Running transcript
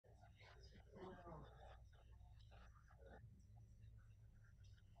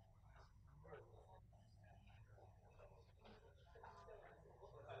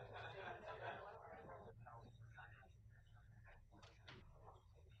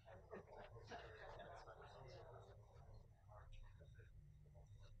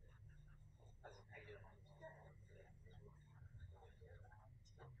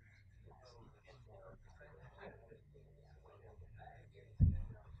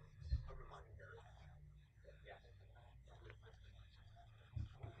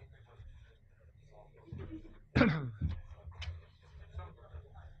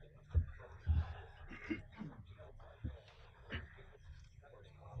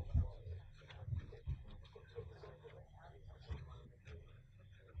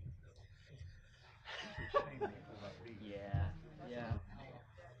Yeah, yeah.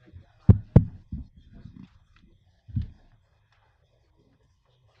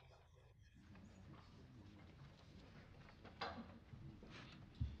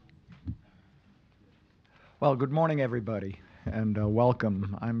 Well, good morning, everybody, and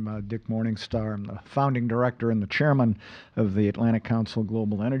welcome. I'm Dick Morningstar. I'm the founding director and the chairman of the Atlantic Council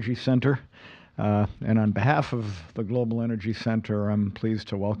Global Energy Center. And on behalf of the Global Energy Center, I'm pleased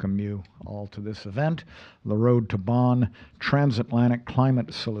to welcome you all to this event, The Road to Bonn Transatlantic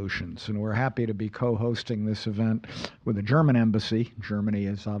Climate Solutions. And we're happy to be co hosting this event with the German embassy. Germany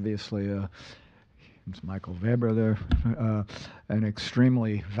is obviously it's Michael Weber there, an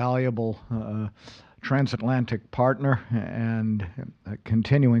extremely valuable transatlantic partner, and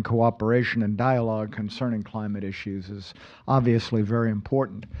continuing cooperation and dialogue concerning climate issues is obviously very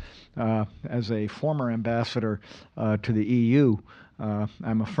important. As a former ambassador to the EU,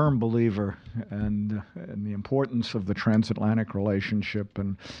 I'm a firm believer in the importance of the transatlantic relationship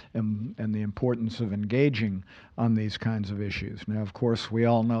and the importance of engaging on these kinds of issues. Now, of course, we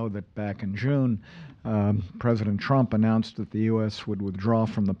all know that back in June, President Trump announced that the U.S. would withdraw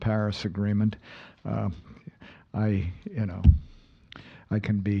from the Paris Agreement. Uh, I, you know, I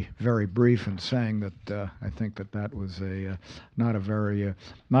can be very brief in saying that I think that that was a not a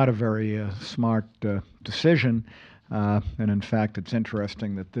very smart decision. And in fact, it's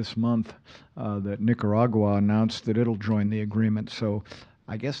interesting that this month that Nicaragua announced that it'll join the agreement. So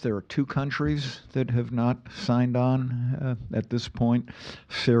I guess there are two countries that have not signed on at this point: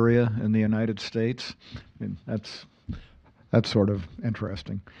 Syria and the United States. And that's sort of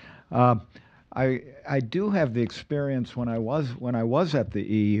interesting. Uh, I do have the experience when I was at the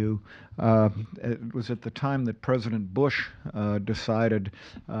EU. It was at the time that President Bush decided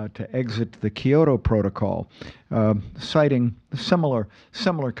to exit the Kyoto Protocol, citing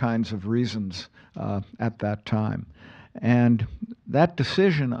similar kinds of reasons at that time. And that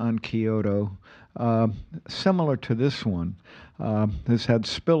decision on Kyoto, similar to this one, has had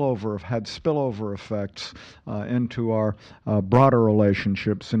spillover effects into our broader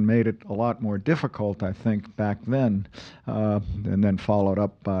relationships and made it a lot more difficult, I think, back then, and then followed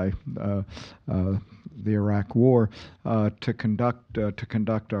up by the Iraq War to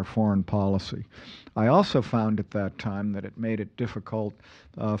conduct our foreign policy. I also found at that time that it made it difficult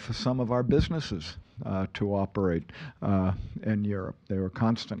for some of our businesses to operate in Europe. They were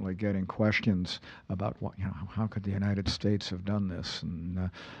constantly getting questions about how could the United States have done this, and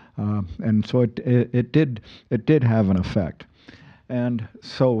so it did have an effect. And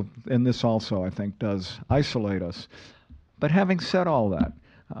this also, I think, does isolate us. But having said all that,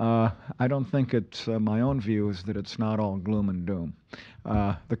 I don't think it's my own view is that it's not all gloom and doom.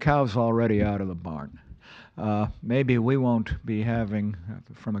 The cow's already out of the barn. Maybe we won't be having,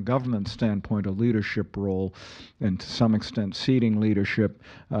 from a government standpoint, a leadership role, and to some extent ceding leadership,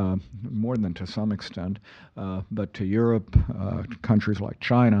 more than to some extent, but to Europe, countries like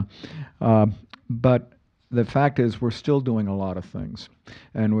China. But the fact is we're still doing a lot of things.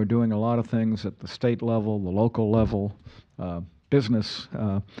 And we're doing a lot of things at the state level, the local level, business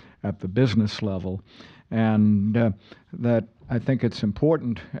at the business level. And that I think it's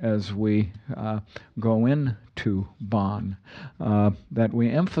important as we go into Bonn that we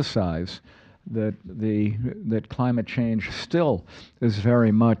emphasize that climate change still is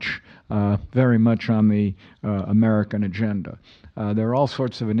very much on the American agenda. There are all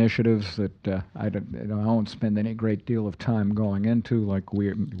sorts of initiatives that I won't spend any great deal of time going into, like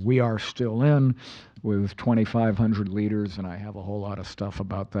we are still in with 2,500 leaders, and I have a whole lot of stuff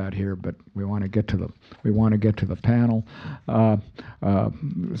about that here. But we want to get to the panel. Then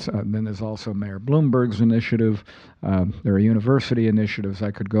there's also Mayor Bloomberg's initiative. There are university initiatives.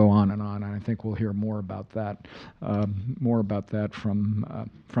 I could go on, and I think we'll hear more about that from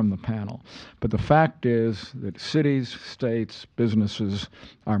the panel. But the fact is that cities, states, businesses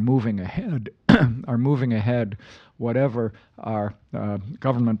are moving ahead, whatever our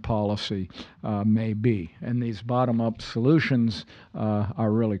government policy may be. And these bottom-up solutions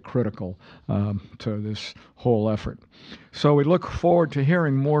are really critical to this whole effort. So we look forward to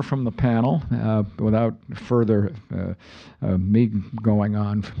hearing more from the panel. Without further me going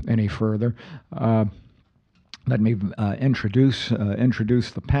on any further, Let me introduce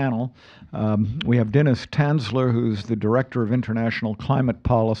the panel. We have Dennis Tänzler, who's the Director of International Climate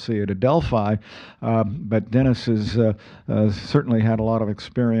Policy at Adelphi, but Dennis has certainly had a lot of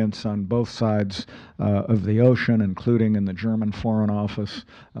experience on both sides of the ocean, including in the German Foreign Office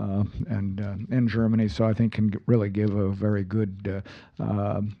and in Germany, so I think can really give a very good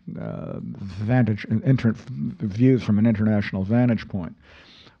views from an international vantage point.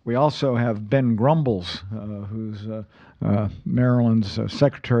 We also have Ben Grumbles, who's Maryland's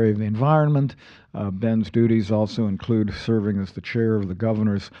Secretary of the Environment. Ben's duties also include serving as the chair of the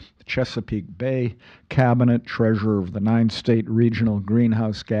governor's Chesapeake Bay Cabinet, treasurer of the 9-state regional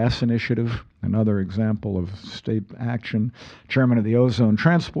greenhouse gas initiative, another example of state action, chairman of the Ozone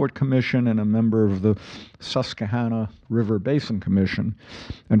Transport Commission, and a member of the Susquehanna River Basin Commission.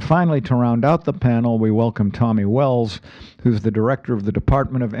 And finally, to round out the panel, we welcome Tommy Wells, who's the director of the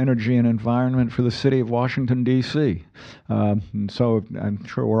Department of Energy and Environment for the city of Washington, D.C. And so I'm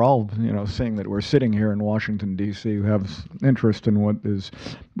sure we're all, seeing that we're sitting here in Washington, D.C., who have interest in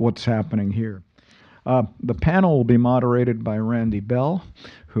what's happening here. The panel will be moderated by Randolph Bell,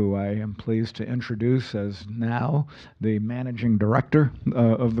 who I am pleased to introduce as now the managing director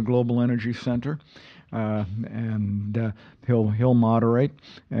of the Global Energy Center. And he'll moderate.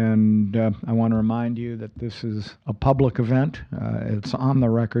 And I want to remind you that this is a public event. It's on the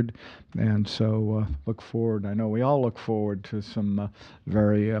record. And so look forward. I know we all look forward to some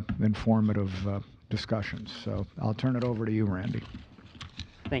very informative discussions. So I'll turn it over to you, Randy.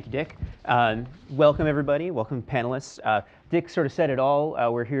 Thank you, Dick. Welcome, everybody. Welcome, panelists. Dick sort of said it all.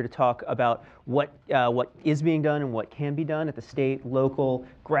 We're here to talk about what is being done and what can be done at the state, local,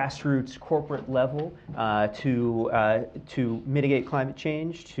 grassroots, corporate level to mitigate climate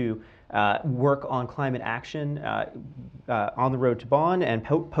change, to work on climate action on the road to Bonn and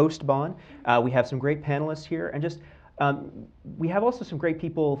post-Bonn. We have some great panelists here, and just we have also some great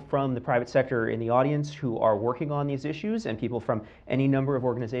people from the private sector in the audience who are working on these issues, and people from any number of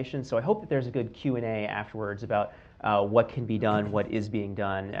organizations. So I hope that there's a good Q&A afterwards about what can be done, what is being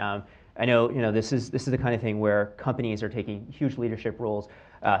done. I know, this is the kind of thing where companies are taking huge leadership roles,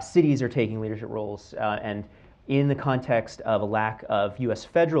 cities are taking leadership roles, and in the context of a lack of U.S.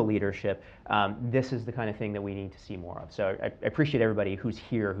 federal leadership, this is the kind of thing that we need to see more of. So I appreciate everybody who's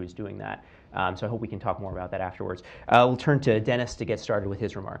here who's doing that. So I hope we can talk more about that afterwards. We'll turn to Dennis to get started with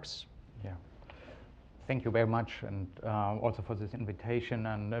his remarks. Yeah. Thank you very much, and also for this invitation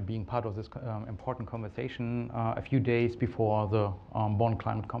and being part of this important conversation a few days before the Bonn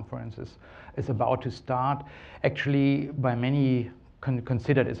Climate Conference is about to start. Actually, by many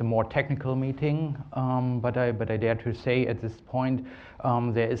considered as a more technical meeting, but I dare to say at this point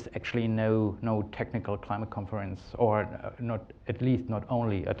there is actually no technical climate conference, or at least not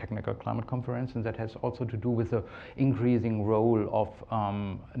only a technical climate conference, and that has also to do with the increasing role of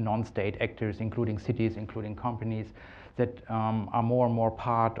non-state actors, including cities, including companies, that are more and more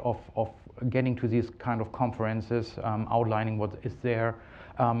part of getting to these kind of conferences, outlining what is their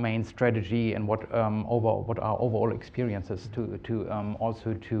main strategy and what our overall experiences to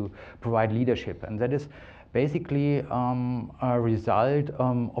also to provide leadership. And that is basically a result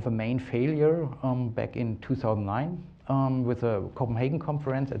of a main failure back in 2009 with the Copenhagen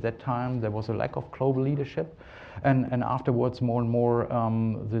conference. At that time there was a lack of global leadership, and afterwards more and more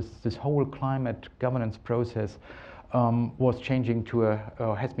this whole climate governance process was changing to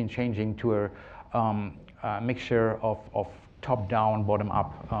has been changing to a mixture of top-down,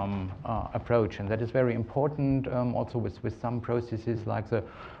 bottom-up approach, and that is very important also with some processes like the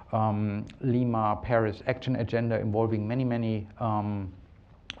Lima Paris Action Agenda involving many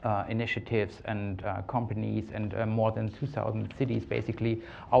initiatives and companies and more than 2,000 cities basically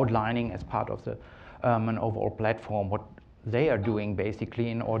outlining as part of the an overall platform what they are doing basically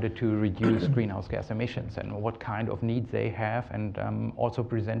in order to reduce greenhouse gas emissions and what kind of needs they have, and also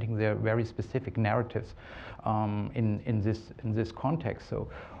presenting their very specific narratives in this context. So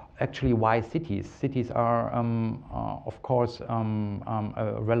actually, why cities? Cities are of course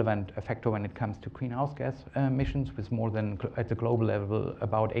a relevant factor when it comes to greenhouse gas emissions, with more than at the global level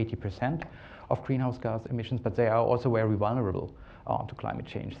about 80% of greenhouse gas emissions, but they are also very vulnerable to climate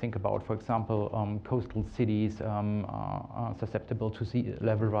change. Think about, for example, coastal cities susceptible to sea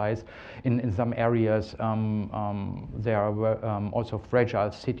level rise. In some areas, there are also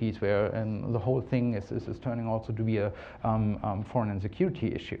fragile cities where the whole thing is turning also to be a foreign and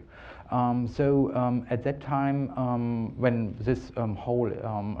security issue. So at that time, when this whole,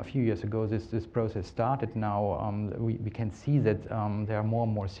 a few years ago, this process started, now we can see that there are more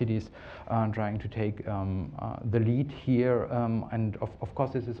and more cities trying to take the lead here, and of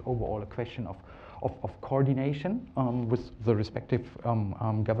course this is overall a question of coordination with the respective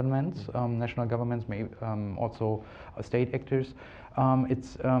governments, national governments, maybe also state actors.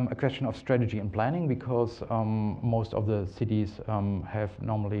 It's a question of strategy and planning, because most of the cities have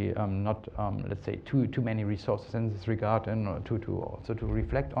normally not, let's say, too many resources in this regard, and also to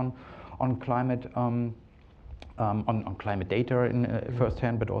reflect on climate. On climate data in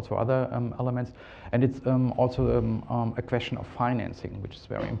firsthand, but also other elements. And it's also a question of financing, which is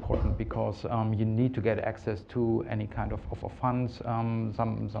very important, because you need to get access to any kind of funds.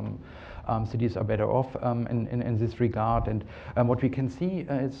 Some cities are better off in this regard. And what we can see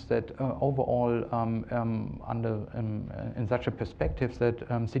is that overall, in such a perspective,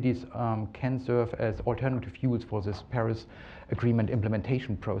 that cities can serve as alternative fuels for this Paris Agreement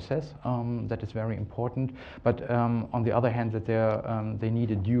implementation process. That is very important. But on the other hand, that they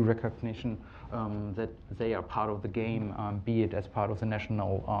need a due recognition that they are part of the game, be it as part of the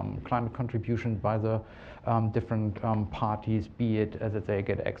national climate contribution by the different parties, be it that they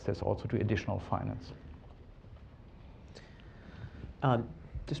get access also to additional finance.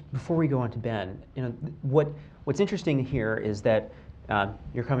 Just before we go on to Ben, what's interesting here is that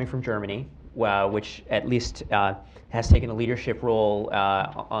you're coming from Germany, which at least has taken a leadership role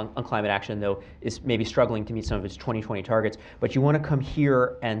on climate action, though is maybe struggling to meet some of its 2020 targets. But you want to come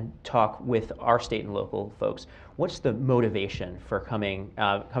here and talk with our state and local folks. What's the motivation for coming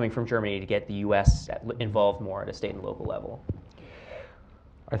from Germany to get the U.S. involved more at a state and local level?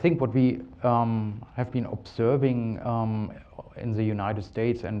 I think what we have been observing in the United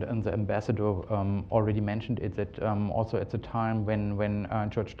States, and the ambassador already mentioned it, that also at the time when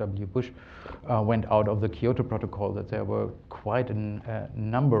George W. Bush went out of the Kyoto Protocol, that there were quite a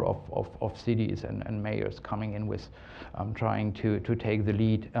number of cities and mayors coming in with trying to take the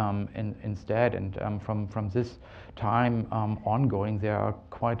lead instead. And from this time ongoing, there are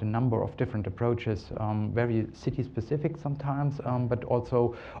quite a number of different approaches, very city-specific sometimes, but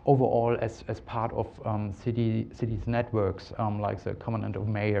also overall as part of cities' networks, like the Covenant of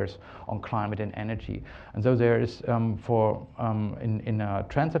Mayors on Climate and Energy. And so there is, in a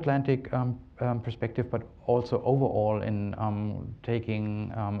transatlantic perspective, but also overall in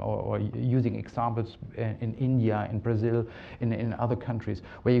taking or using examples in India, in Brazil, in other countries,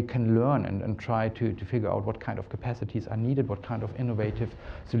 where you can learn and try to figure out what kind of capacities are needed, what kind of innovative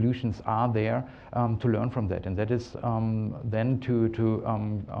solutions are there, to learn from that. And that is then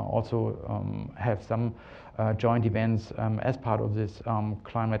to also have some joint events as part of this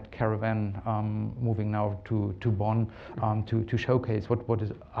climate caravan, moving now to Bonn, to showcase what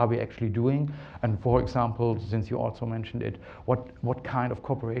are we actually doing. And for example, since you also mentioned it, what kind of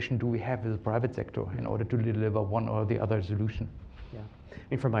cooperation do we have with the private sector in order to deliver one or the other solution? Yeah, I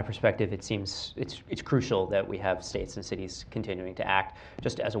mean, from my perspective, it seems it's crucial that we have states and cities continuing to act,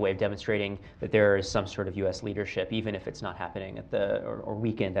 just as a way of demonstrating that there is some sort of U.S. leadership, even if it's not happening at or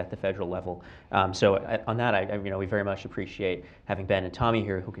weakened at the federal level. So on that, we very much appreciate having Ben and Tommy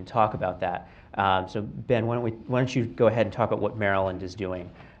here who can talk about that. So Ben, why don't you go ahead and talk about what Maryland is doing?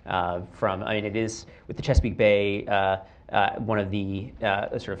 It is with the Chesapeake Bay. One of the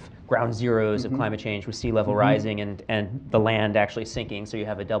sort of ground zeros of climate change, with sea level rising and the land actually sinking, so you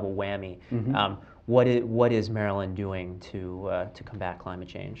have a double whammy. What is Maryland doing to combat climate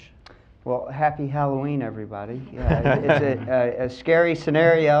change? Well, happy Halloween, everybody. It's a scary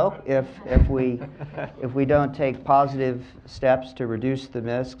scenario if we don't take positive steps to reduce the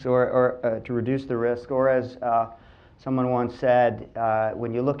risks, or to reduce the risk, or as someone once said,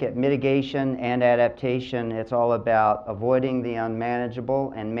 when you look at mitigation and adaptation, it's all about avoiding the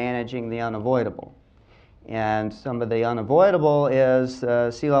unmanageable and managing the unavoidable. And some of the unavoidable is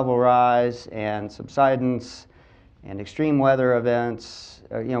sea level rise and subsidence and extreme weather events.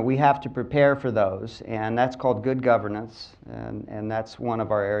 We have to prepare for those, and that's called good governance, and that's one of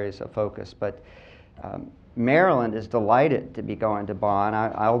our areas of focus. But Maryland is delighted to be going to Bonn.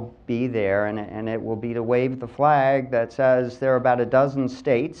 I'll be there, and it will be to wave the flag that says there are about a dozen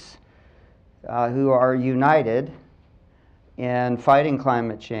states who are united in fighting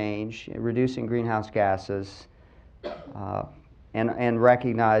climate change, reducing greenhouse gases, and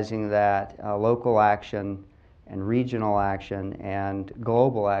recognizing that local action and regional action and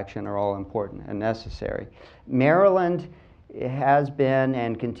global action are all important and necessary. Maryland has been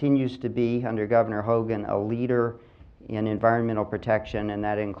and continues to be, under Governor Hogan, a leader in environmental protection, and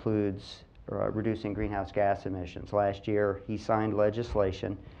that includes reducing greenhouse gas emissions. Last year, he signed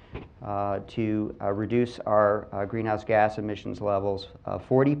legislation to reduce our greenhouse gas emissions levels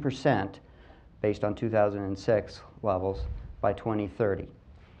 40% based on 2006 levels by 2030.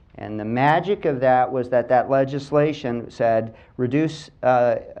 And the magic of that was that legislation said reduce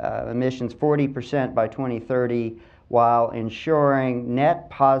emissions 40% by 2030 while ensuring net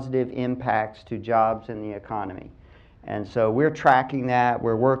positive impacts to jobs and the economy. And so we're tracking that.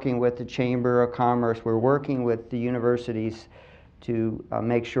 We're working with the Chamber of Commerce. We're working with the universities to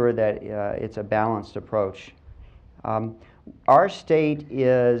make sure that it's a balanced approach. Our state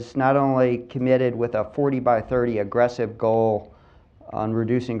is not only committed with a 40 by 30 aggressive goal on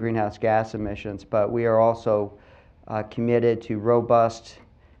reducing greenhouse gas emissions, but we are also committed to robust,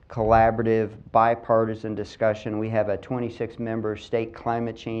 collaborative, bipartisan discussion. We have a 26-member state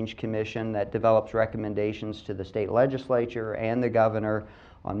climate change commission that develops recommendations to the state legislature and the governor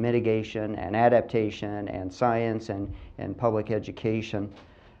on mitigation and adaptation and science and public education.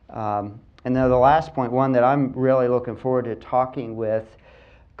 And then the last point, one that I'm really looking forward to talking with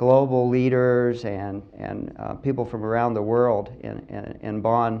global leaders and people from around the world in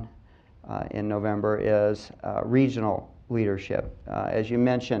Bonn in November, is regional leadership. As you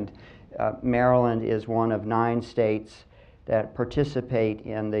mentioned, Maryland is one of 9 states that participate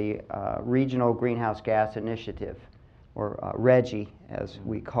in the Regional Greenhouse Gas Initiative, or RGGI as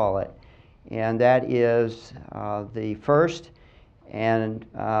we call it. And that is the first and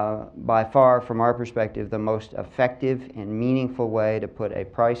by far, from our perspective, the most effective and meaningful way to put a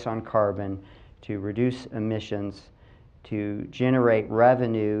price on carbon, to reduce emissions, to generate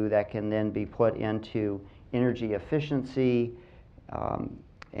revenue that can then be put into energy efficiency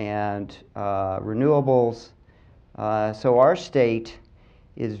and renewables. So our state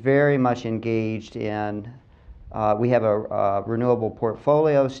is very much engaged in, we have a renewable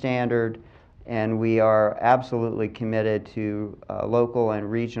portfolio standard, and we are absolutely committed to local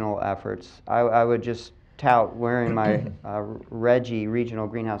and regional efforts. I would just tout, wearing my RGGI, Regional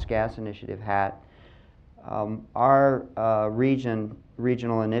Greenhouse Gas Initiative hat, our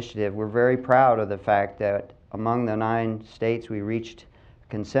regional initiative, we're very proud of the fact that among the 9 states we reached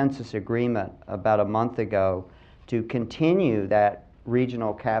consensus agreement about a month ago to continue that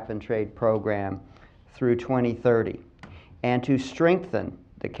regional cap and trade program through 2030 and to strengthen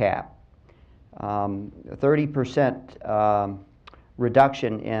the cap. 30%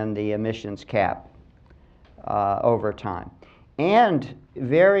 reduction in the emissions cap over time. And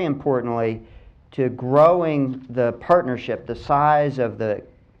very importantly, to growing the partnership, the size of the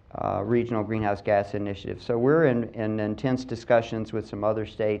Regional Greenhouse Gas Initiative. So we're in intense discussions with some other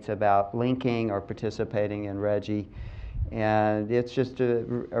states about linking or participating in RGGI. And it's just a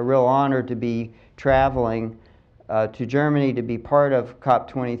real honor to be traveling to Germany to be part of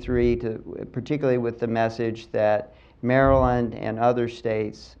COP23, particularly with the message that Maryland and other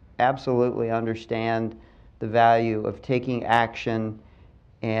states absolutely understand the value of taking action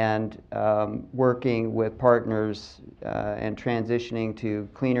and working with partners and transitioning to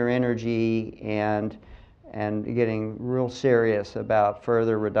cleaner energy and getting real serious about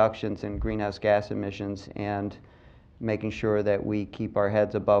further reductions in greenhouse gas emissions and making sure that we keep our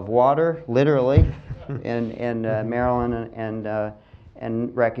heads above water, literally, in Maryland,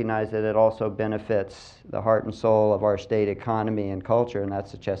 and recognize that it also benefits the heart and soul of our state economy and culture, and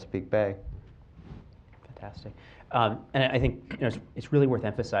that's the Chesapeake Bay. Fantastic. And I think it's really worth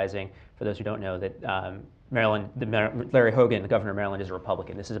emphasizing, for those who don't know, that Larry Hogan, the governor of Maryland, is a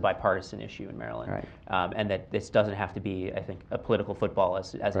Republican. This is a bipartisan issue in Maryland, right. And that this doesn't have to be, I think, a political football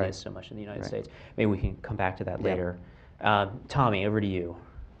as right. It is so much in the United States. Maybe we can come back to that later. Tommy, over to you.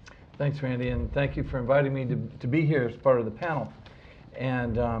 Thanks, Randy, and thank you for inviting me to be here as part of the panel.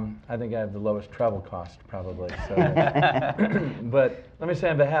 And I think I have the lowest travel cost, probably. So. But let me say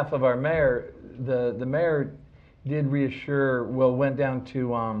on behalf of our mayor, the mayor did reassure, went down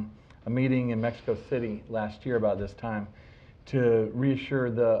to a meeting in Mexico City last year about this time to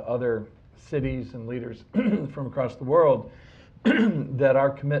reassure the other cities and leaders from across the world that our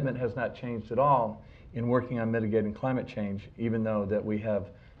commitment has not changed at all in working on mitigating climate change, even though that we have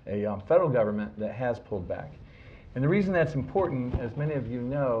a federal government that has pulled back. And the reason that's important, as many of you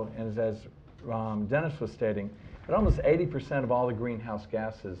know, and as Dennis was stating, that almost 80% of all the greenhouse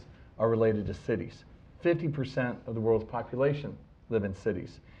gases are related to cities. 50% of the world's population live in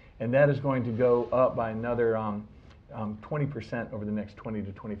cities. And that is going to go up by another 20% over the next 20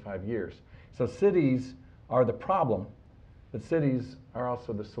 to 25 years. So cities are the problem, but cities are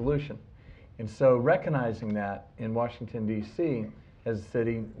also the solution. And so recognizing that in Washington, D.C., as a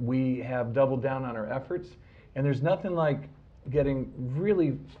city, we have doubled down on our efforts. And there's nothing like getting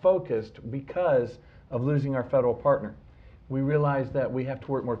really focused because of losing our federal partner. We realize that we have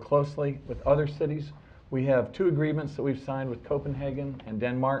to work more closely with other cities. We have 2 agreements that we've signed with Copenhagen and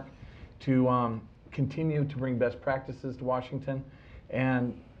Denmark to continue to bring best practices to Washington.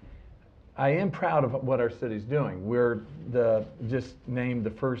 And I am proud of what our city's doing. We're just named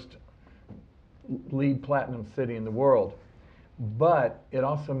the first LEED Platinum city in the world. But it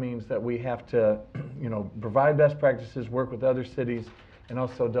also means that we have to, provide best practices, work with other cities, and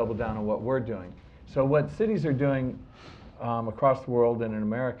also double down on what we're doing. So what cities are doing across the world and in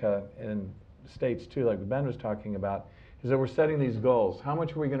America and states too, like Ben was talking about, is that we're setting these goals. How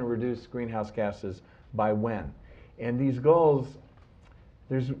much are we going to reduce greenhouse gases by when? And these goals,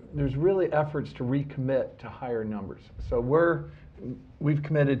 there's really efforts to recommit to higher numbers. So we've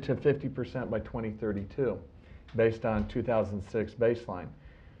committed to 50% by 2032 based on 2006 baseline.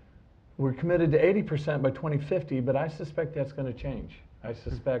 We're committed to 80% by 2050, but I suspect that's going to change. I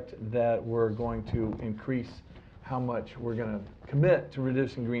suspect that we're going to increase how much we're going to commit to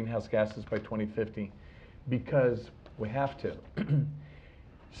reducing greenhouse gases by 2050 because we have to.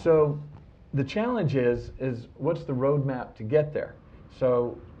 So the challenge is what's the roadmap to get there?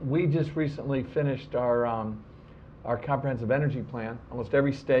 So we just recently finished our comprehensive energy plan. Almost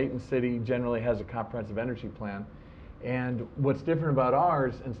every state and city generally has a comprehensive energy plan. And what's different about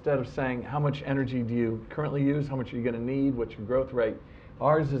ours, instead of saying how much energy do you currently use, how much are you going to need, what's your growth rate,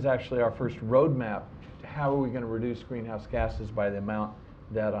 ours is actually our first roadmap to how are we going to reduce greenhouse gases by the amount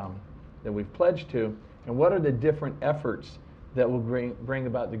that we've pledged to, and what are the different efforts that will bring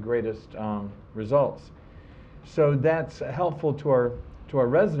about the greatest results. So that's helpful to our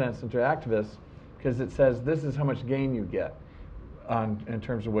residents and to activists because it says this is how much gain you get in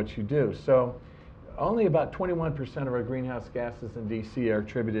terms of what you do. So only about 21% of our greenhouse gases in DC are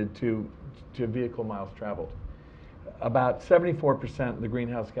attributed to vehicle miles traveled. About 74% of the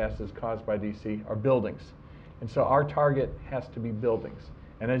greenhouse gases caused by DC are buildings. And so our target has to be buildings.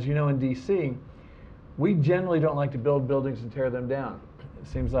 And as you know, in DC, we generally don't like to build buildings and tear them down. It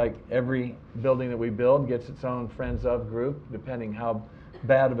seems like every building that we build gets its own friends of group, depending how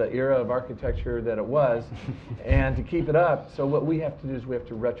bad of an era of architecture that it was, and to keep it up. So what we have to do is we have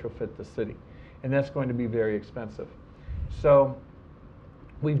to retrofit the city. And that's going to be very expensive. So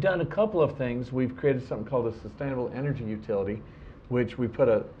we've done a couple of things. We've created something called a sustainable energy utility, which we put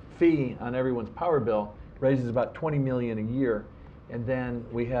a fee on everyone's power bill, raises about $20 million a year. And then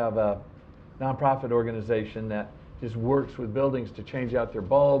we have a nonprofit organization that just works with buildings to change out their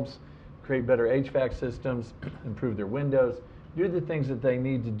bulbs, create better HVAC systems, improve their windows, do the things that they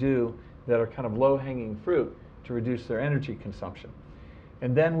need to do that are kind of low-hanging fruit to reduce their energy consumption.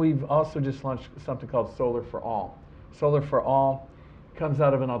 And then we've also just launched something called Solar for All. Solar for All comes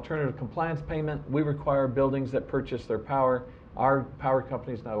out of an alternative compliance payment. We require buildings that purchase their power. Our power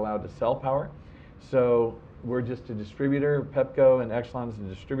company is not allowed to sell power. So we're just a distributor. Pepco and Exelon is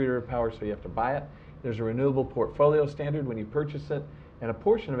a distributor of power, so you have to buy it. There's a renewable portfolio standard when you purchase it, and a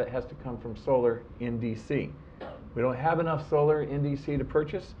portion of it has to come from solar in DC. We don't have enough solar in DC to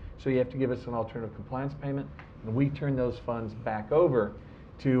purchase, so you have to give us an alternative compliance payment, and we turn those funds back over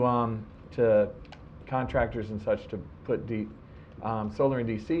to contractors and such to put solar in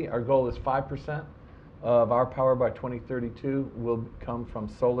DC. Our goal is 5% of our power by 2032 will come from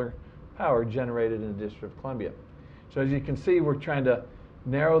solar power generated in the District of Columbia. So as you can see, we're trying to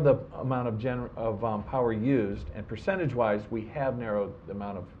narrow the amount of power used, and percentage-wise, we have narrowed the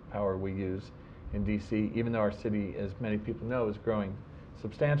amount of power we use in DC, even though our city, as many people know, is growing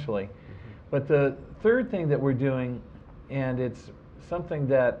substantially. Mm-hmm. But the third thing that we're doing, and it's something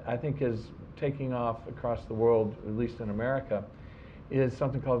that I think is taking off across the world, at least in America, is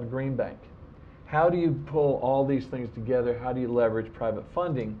something called the Green Bank. How do you pull all these things together? How do you leverage private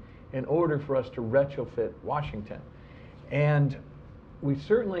funding in order for us to retrofit Washington? And we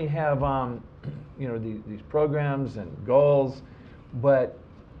certainly have these programs and goals, but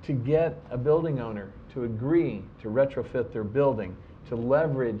to get a building owner to agree to retrofit their building, to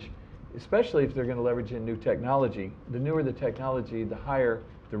leverage, especially if they're going to leverage in new technology, the newer the technology, the higher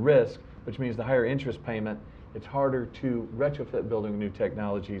the risk, which means the higher interest payment. It's harder to retrofit building new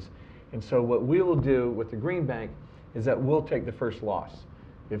technologies. And so what we will do with the Green Bank is that we'll take the first loss.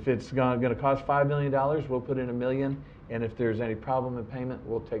 If it's going to cost $5 million, we'll put in $1 million, and if there's any problem in payment,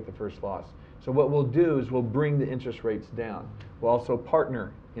 we'll take the first loss. So what we'll do is we'll bring the interest rates down. We'll also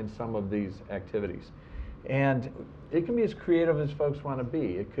partner in some of these activities. And it can be as creative as folks want to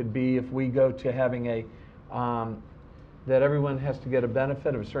be. It could be if we go to having that everyone has to get a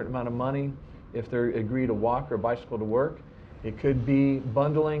benefit of a certain amount of money if they agree to walk or bicycle to work. It could be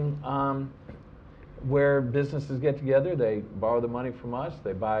bundling where businesses get together, they borrow the money from us,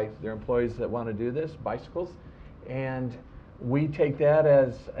 they buy their employees that want to do this, bicycles, and we take that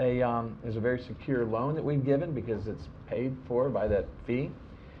as a very secure loan that we've given because it's paid for by that fee.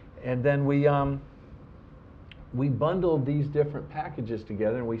 And then we we bundle these different packages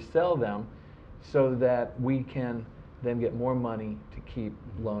together and we sell them so that we can then get more money to keep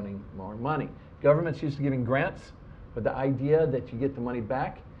loaning more money. Government's used to giving grants, but the idea that you get the money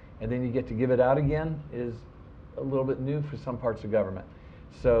back and then you get to give it out again is a little bit new for some parts of government.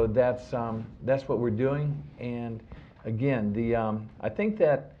 So that's what we're doing. And again, I think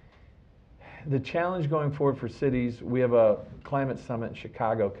that the challenge going forward for cities, we have a climate summit in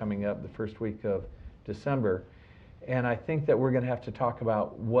Chicago coming up the first week of December. And I think that we're going to have to talk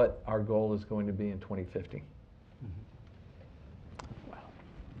about what our goal is going to be in 2050. Wow.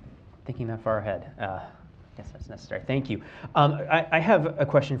 Thinking that far ahead. Yes, that's necessary. Thank you. I have a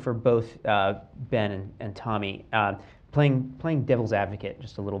question for both Ben and Tommy. Playing devil's advocate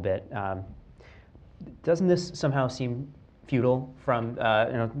just a little bit. Doesn't this somehow seem futile from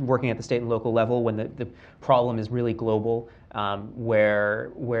working at the state and local level when the problem is really global,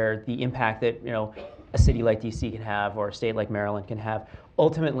 where the impact that a city like DC can have or a state like Maryland can have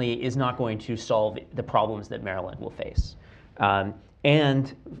ultimately is not going to solve the problems that Maryland will face.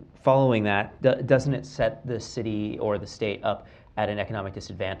 And following that, doesn't it set the city or the state up at an economic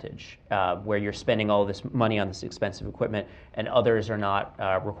disadvantage, where you're spending all this money on this expensive equipment and others are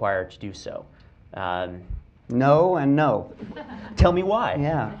not required to do so? No and no. Tell me why.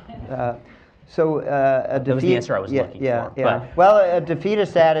 Yeah. That was the answer I was looking for. Yeah. Well, a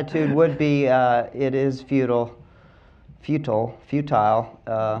defeatist attitude would be it is futile,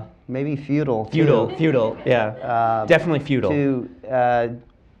 maybe futile. Futile. Yeah. Definitely futile. To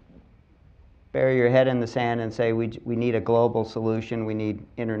bury your head in the sand and say we need a global solution. We need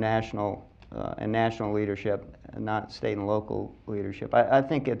international and national leadership, and not state and local leadership. I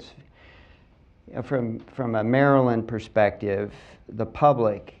think it's from a Maryland perspective, the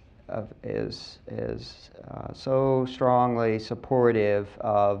public is so strongly supportive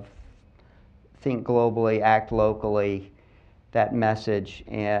of think globally, act locally, that message,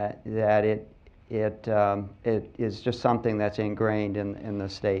 and that it is just something that's ingrained in the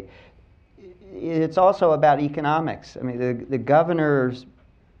state. It's also about economics. I mean, the governor's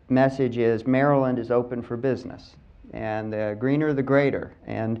message is Maryland is open for business, and the greener the greater,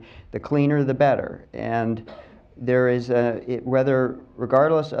 and the cleaner the better. And there is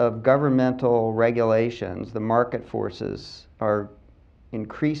regardless of governmental regulations, the market forces are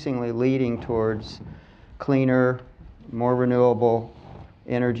increasingly leading towards cleaner, more renewable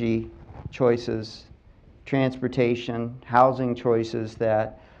energy choices, transportation, housing choices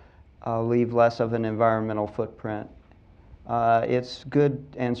that leave less of an environmental footprint. It's good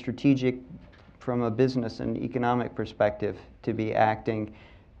and strategic from a business and economic perspective to be acting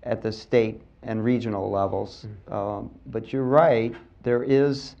at the state and regional levels. But you're right,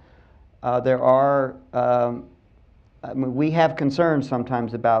 we have concerns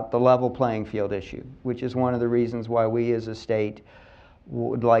sometimes about the level playing field issue, which is one of the reasons why we as a state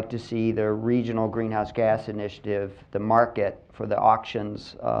would like to see the regional greenhouse gas initiative, the market for the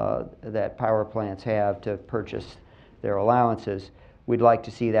auctions that power plants have to purchase their allowances. We'd like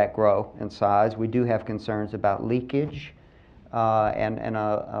to see that grow in size. We do have concerns about leakage and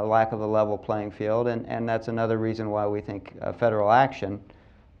a lack of a level playing field, and that's another reason why we think federal action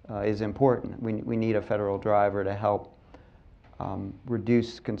is important. We need a federal driver to help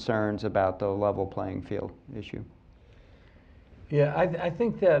reduce concerns about the level playing field issue. Yeah, I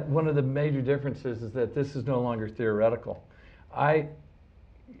think that one of the major differences is that this is no longer theoretical. I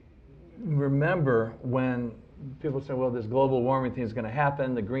remember when people say, well, this global warming thing is going to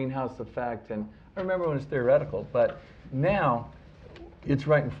happen, the greenhouse effect, and I remember when it's theoretical, but now it's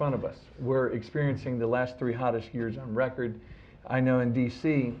right in front of us. We're experiencing the last 3 hottest years on record. I know in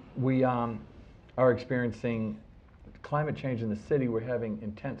DC, we are experiencing climate change in the city. We're having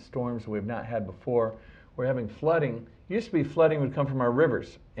intense storms we've not had before. We're having flooding. Used to be flooding would come from our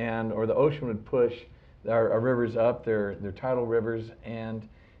rivers, or the ocean would push our rivers up. They're tidal rivers, and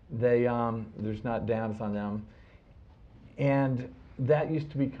there's not dams on them. And that used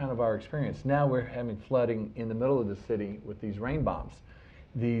to be kind of our experience. Now we're having flooding in the middle of the city with these rain bombs.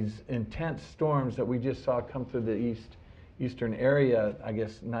 These intense storms that we just saw come through the eastern area, I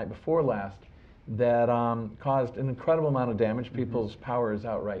guess, night before last, that caused an incredible amount of damage. People's power is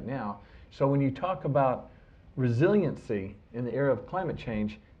out right now. So when you talk about resiliency in the era of climate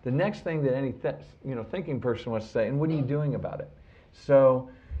change, the next thing that any thinking person wants to say, and what are you doing about it? So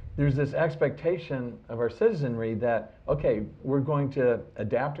there's this expectation of our citizenry that, okay, we're going to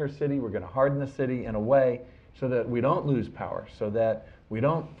adapt our city, we're going to harden the city in a way so that we don't lose power, so that we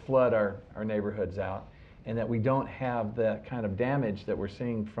don't flood our neighborhoods out, and that we don't have that kind of damage that we're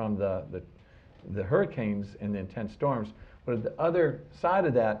seeing from the hurricanes and the intense storms. But at the other side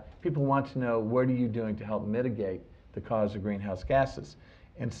of that, people want to know, what are you doing to help mitigate the cause of greenhouse gases?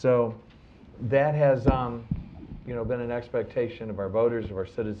 And so that has been an expectation of our voters, of our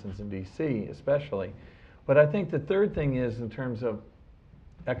citizens in DC especially. But I think the third thing is in terms of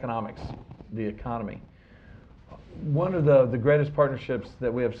economics, the economy. One of the greatest partnerships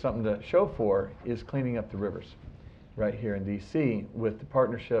that we have something to show for is cleaning up the rivers right here in DC, with the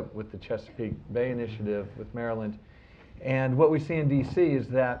partnership with the Chesapeake Bay Initiative with Maryland. And what we see in DC is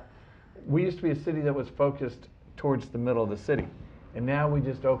that we used to be a city that was focused towards the middle of the city. And now we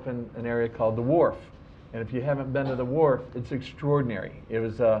just opened an area called the Wharf. And if you haven't been to the Wharf, it's extraordinary. It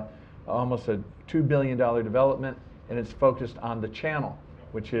was almost a $2 billion development, and it's focused on the Channel,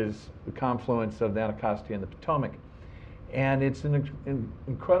 which is the confluence of the Anacostia and the Potomac. And it's an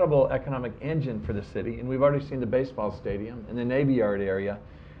incredible economic engine for the city. And we've already seen the baseball stadium and the Navy Yard area.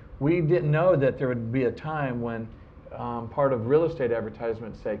 We didn't know that there would be a time when part of real estate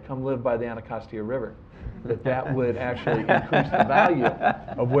advertisements say, come live by the Anacostia River, that would actually increase the value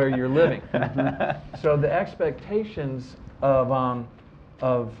of where you're living. So the expectations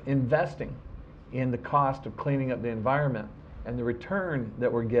of investing in the cost of cleaning up the environment and the return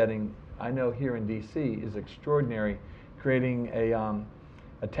that we're getting, I know here in DC, is extraordinary, creating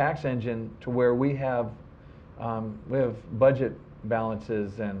a tax engine to where we have budget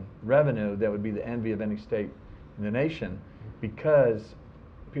balances and revenue that would be the envy of any state in the nation, because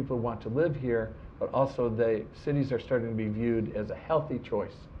people want to live here, but also the cities are starting to be viewed as a healthy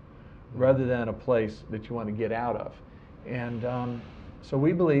choice rather than a place that you want to get out of. And so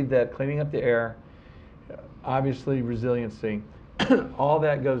we believe that cleaning up the air, obviously resiliency, all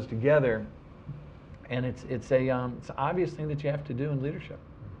that goes together, and it's an obvious thing that you have to do in leadership.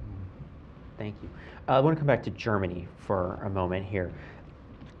 Thank you. I want to come back to Germany for a moment here.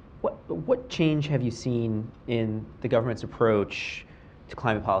 What change have you seen in the government's approach to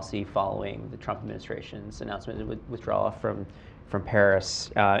climate policy following the Trump administration's announcement of withdrawal from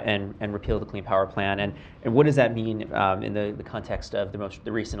Paris and repeal of the Clean Power Plan? And what does that mean in the context of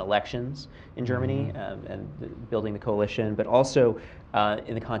the recent elections in Germany and building the coalition, but also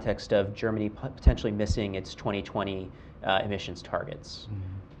in the context of Germany potentially missing its 2020 emissions targets?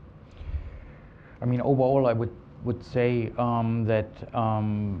 I mean, overall, I would say that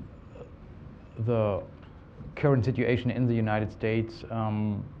the current situation in the United States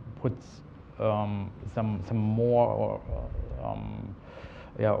puts some more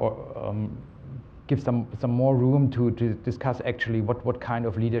gives some more room to discuss actually what kind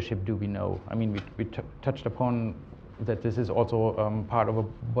of leadership do we know. I mean, we touched upon that this is also part of a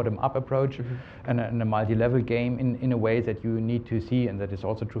bottom-up approach and a multi-level game in a way that you need to see, and that is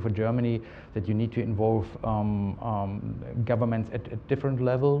also true for Germany, that you need to involve governments at different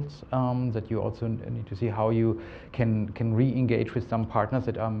levels, that you also need to see how you can re-engage with some partners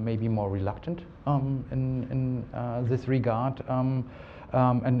that are maybe more reluctant in this regard,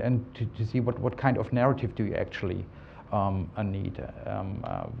 and to see what kind of narrative do you actually need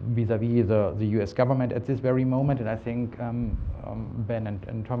vis-a-vis the US government at this very moment. And I think Ben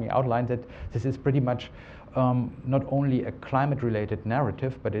and Tommy outlined that this is pretty much not only a climate-related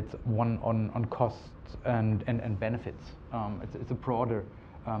narrative, but it's one on costs and benefits. It's a broader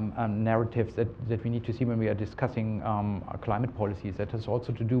narrative that we need to see when we are discussing climate policies. That has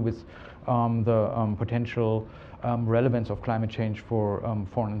also to do with the potential relevance of climate change for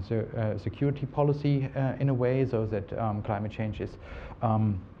foreign security policy in a way, so that climate change is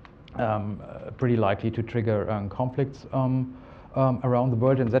pretty likely to trigger conflicts around the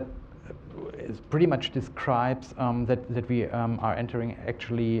world, and that is pretty much describes that we are entering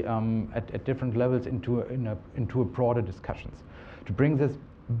actually at different levels into a broader discussions. To bring this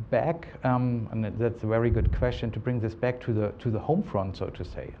back, and that's a very good question, to bring this back to the home front, so to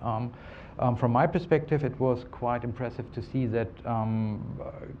say. From my perspective, it was quite impressive to see that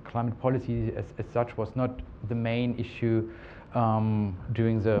climate policy as such was not the main issue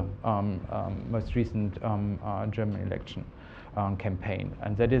during the most recent German election campaign.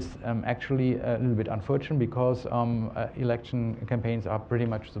 And that is actually a little bit unfortunate, because election campaigns are pretty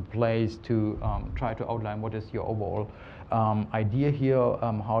much the place to try to outline what is your overall idea here,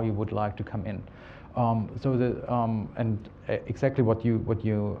 how you would like to come in. And exactly what you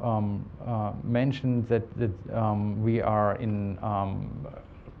mentioned, that we are in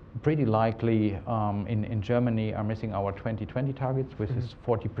pretty likely in Germany are missing our 2020 targets, which is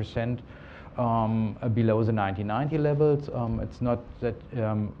 40% below the 1990 levels. It's not that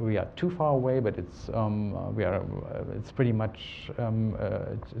we are too far away, but it's it's pretty much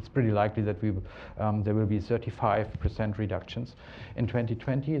it's pretty likely that there will be 35% reductions in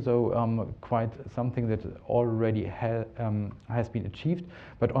 2020. So quite something that already has been achieved.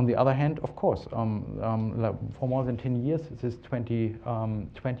 But on the other hand, of course, for more than 10 years, this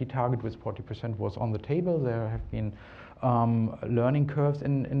 2020 target with 40% was on the table. There have been learning curves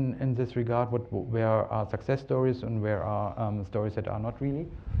in this regard, where are success stories and where are stories that are not really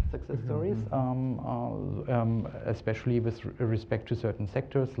success stories, especially with respect to certain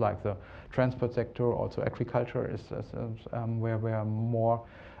sectors like the transport sector. Also agriculture is where more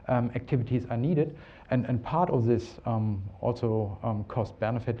activities are needed. And part of this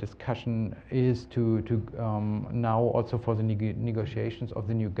cost-benefit discussion is to now also for the negotiations of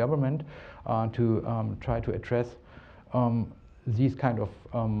the new government to try to address these kind of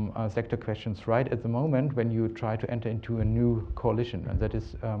sector questions right at the moment when you try to enter into a new coalition. And that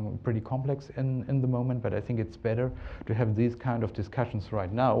is pretty complex in the moment, but I think it's better to have these kind of discussions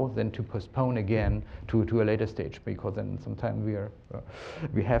right now than to postpone again to a later stage, because then sometime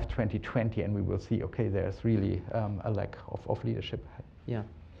we have 2020 and we will see, okay, there's really a lack of leadership. Yeah.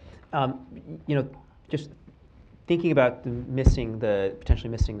 Just thinking about potentially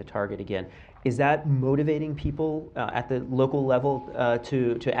missing the target again, is that motivating people at the local level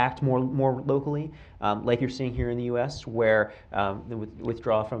to act more locally, like you're seeing here in the U.S., where the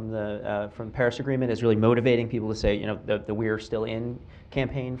withdrawal from the Paris Agreement is really motivating people to say, the "We're Still In"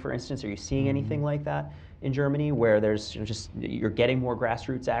 campaign, for instance? Are you seeing anything like that in Germany, where there's you're getting more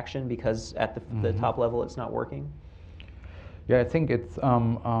grassroots action because at the top level it's not working? Yeah, I think it's in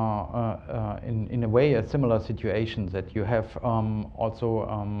a way a similar situation, that you have also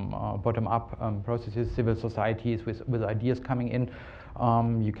bottom-up processes, civil societies with ideas coming in.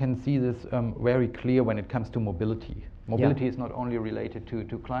 You can see this very clear when it comes to mobility. Mobility is not only related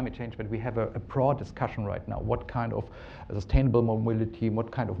to climate change, but we have a broad discussion right now. What kind of sustainable mobility,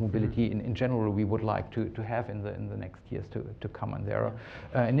 what kind of mobility in general we would like to have in the next years to come. And there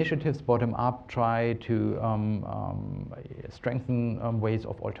are initiatives bottom up, try to strengthen ways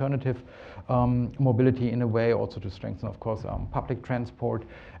of alternative mobility in a way, also to strengthen, of course, public transport.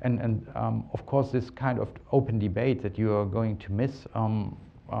 And of course, this kind of open debate that you are going to miss,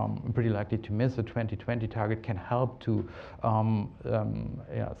 pretty likely to miss the 2020 target, can help to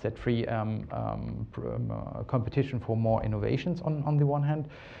set free competition for more innovations on the one hand,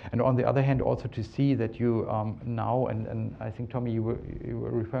 and on the other hand also to see that you now, and I think Tommy you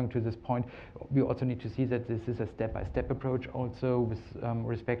were referring to this point, we also need to see that this is a step-by-step approach also with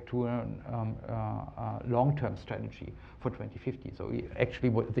respect to a long-term strategy for 2050. So actually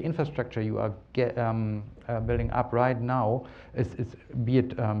what the infrastructure you are building up right now is be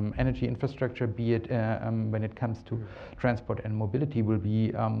it energy infrastructure, be it when it comes to transport and mobility, will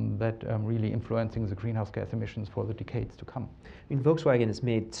be that really influencing the greenhouse gas emissions for the decades to come. I mean, Volkswagen has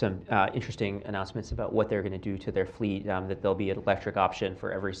made some interesting announcements about what they're going to do to their fleet, that there'll be an electric option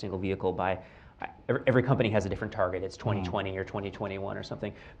for every single vehicle by every company has a different target. It's 2020 or 2021 or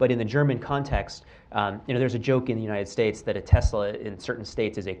something. But in the German context, there's a joke in the United States that a Tesla in certain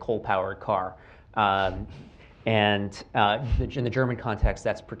states is a coal-powered car. And in the German context,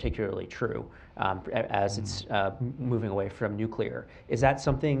 that's particularly true as it's moving away from nuclear. Is that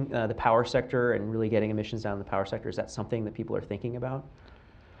something, the power sector and really getting emissions down in the power sector, is that something that people are thinking about?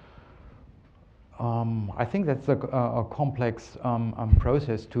 I think that's a complex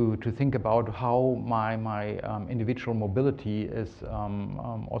process to think about how my individual mobility is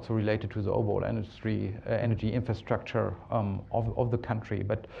also related to the overall energy infrastructure of the country.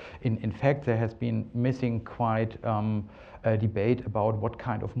 But in fact, there has been missing quite a debate about what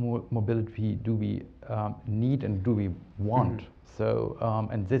kind of mobility do we need and do we want. So,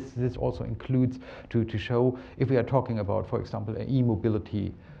 and this also includes to show, if we are talking about, for example, an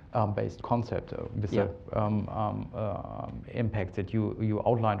e-mobility based concept with the impact that you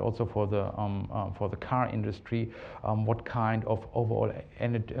outlined also for the car industry, what kind of overall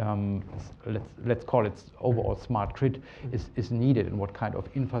let's call it overall smart grid is needed, and what kind of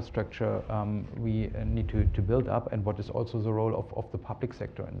infrastructure we need to build up, and what is also the role of the public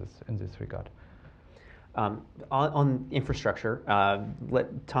sector in this regard. On infrastructure,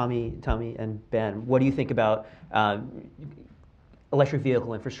 let Tommy and Ben, what do you think about electric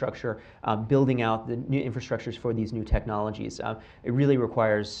vehicle infrastructure, building out the new infrastructures for these new technologies? It really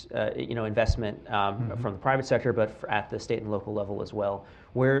requires investment from the private sector, but at the state and local level as well.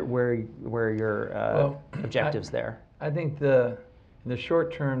 Where are your objectives there? I think in the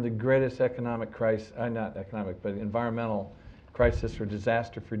short term, the greatest economic crisis, not economic, but environmental crisis or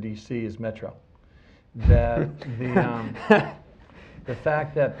disaster for DC is Metro. That the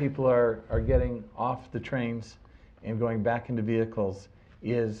fact that people are getting off the trains and going back into vehicles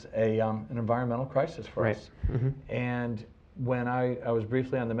is an environmental crisis for us. And when I was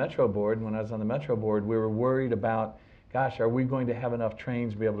briefly on the Metro board, and when I was on the Metro board, we were worried about, gosh, are we going to have enough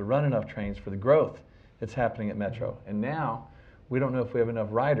trains to be able to run enough trains for the growth that's happening at Metro? And now we don't know if we have enough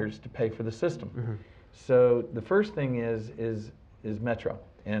riders to pay for the system. So the first thing is Metro,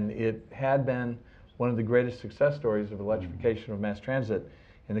 and it had been one of the greatest success stories of electrification of mass transit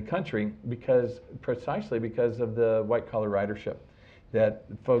in the country precisely because of the white-collar ridership, that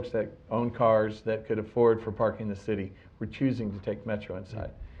folks that own cars that could afford for parking in the city were choosing to take Metro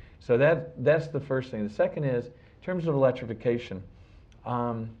inside. So that's the first thing. The second is, in terms of electrification,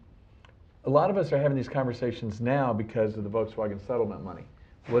 a lot of us are having these conversations now because of the Volkswagen settlement money.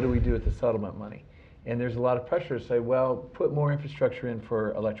 What do we do with the settlement money? And there's a lot of pressure to say, well, put more infrastructure in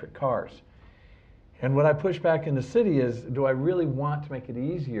for electric cars. And what I push back in the city is, do I really want to make it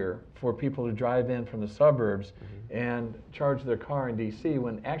easier for people to drive in from the suburbs and charge their car in DC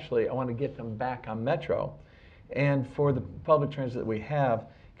when actually I want to get them back on Metro? And for the public transit that we have,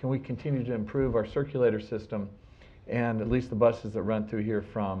 can we continue to improve our circulator system and at least the buses that run through here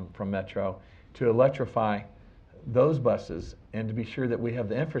from Metro to electrify those buses and to be sure that we have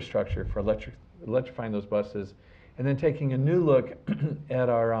the infrastructure for electrifying those buses, and then taking a new look at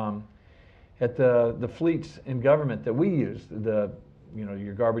our at the fleets in government that we use,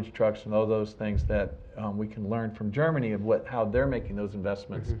 your garbage trucks and all those things that we can learn from Germany of how they're making those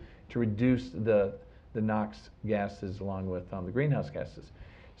investments to reduce the NOx gases along with the greenhouse gases.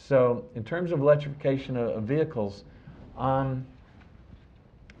 So in terms of electrification of vehicles,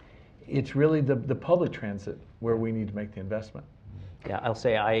 it's really the public transit where we need to make the investment. Yeah, I'll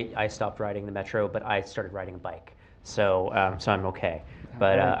say I stopped riding the Metro, but I started riding a bike, so I'm okay.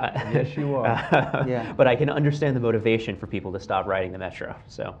 But yes, you are. Yeah. But I can understand the motivation for people to stop riding the Metro.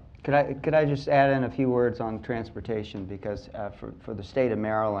 So Could I just add in a few words on transportation, because for the state of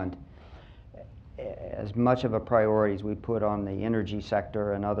Maryland, as much of a priority as we put on the energy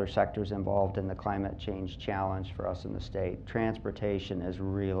sector and other sectors involved in the climate change challenge for us in the state, transportation is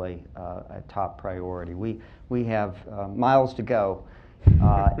really a top priority. We have miles to go,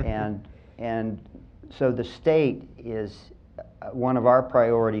 and so the state is one of our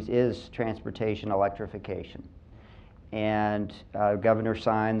priorities is transportation electrification. And Governor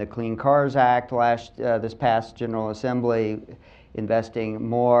signed the Clean Cars Act this past General Assembly, investing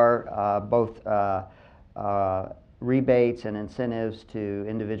more both rebates and incentives to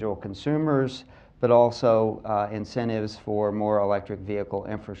individual consumers, but also incentives for more electric vehicle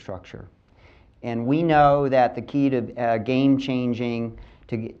infrastructure. And we know that the key to game-changing,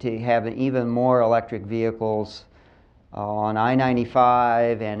 to have even more electric vehicles on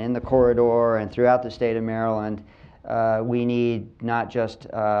I-95 and in the corridor and throughout the state of Maryland, we need not just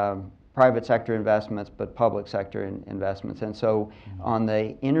private sector investments, but public sector investments. And so on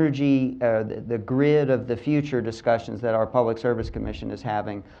the energy, the grid of the future discussions that our Public Service Commission is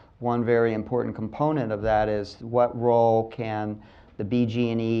having, one very important component of that is what role can the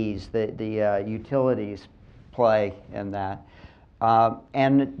BG&Es, the utilities, play in that.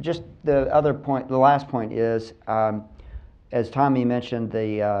 And just the last point is, as Tommy mentioned,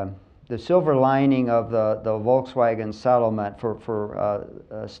 the silver lining of the Volkswagen settlement for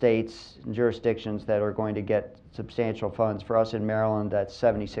states and jurisdictions that are going to get substantial funds. For us in Maryland, that's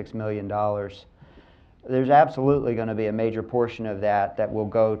 $76 million. There's absolutely going to be a major portion of that will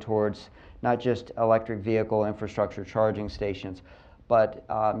go towards not just electric vehicle infrastructure charging stations, but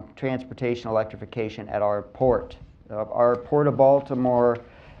transportation electrification at our port. Our Port of Baltimore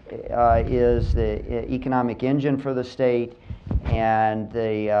is the economic engine for the state, and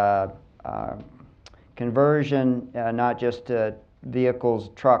the conversion, not just to vehicles,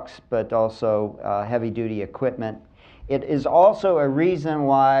 trucks, but also heavy-duty equipment. It is also a reason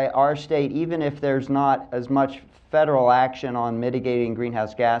why our state, even if there's not as much federal action on mitigating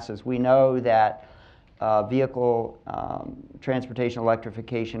greenhouse gases, we know that vehicle transportation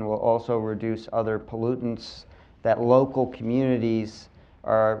electrification will also reduce other pollutants that local communities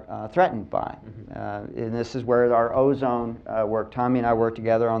are threatened by. And this is where our ozone work. Tommy and I work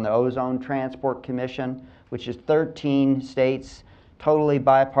together on the Ozone Transport Commission, which is 13 states, totally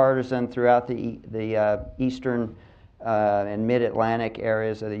bipartisan throughout the eastern and mid-Atlantic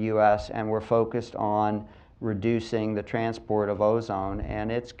areas of the U.S., and we're focused on reducing the transport of ozone,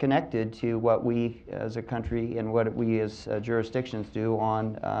 and it's connected to what we as a country and what we as jurisdictions do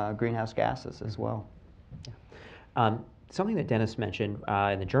on greenhouse gases as well. something that Dennis mentioned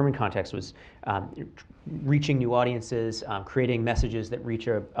in the German context was reaching new audiences, creating messages that reach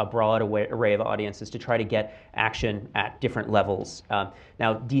a broad array of audiences to try to get action at different levels.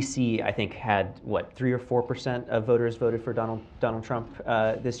 Now, DC, I think, had, what, 3 or 4% of voters voted for Donald Trump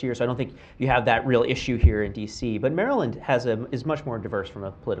this year, so I don't think you have that real issue here in DC. But Maryland is much more diverse from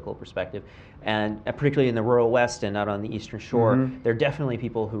a political perspective, and particularly in the rural West and out on the Eastern Shore, there are definitely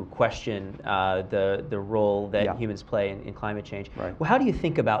people who question the role that humans play in climate change. Right. Well, how do you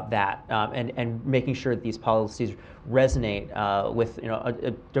think about that and making sure that these policies resonate with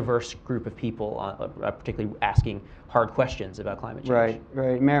a diverse group of people, particularly asking hard questions about climate change?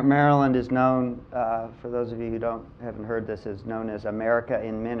 Right. Maryland is known, for those of you who haven't heard this, is known as America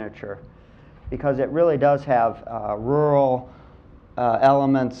in miniature, because it really does have rural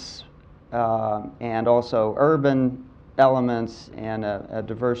elements and also urban elements and a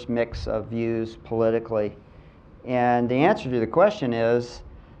diverse mix of views politically. And the answer to the question is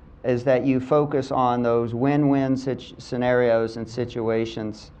that you focus on those win-win scenarios and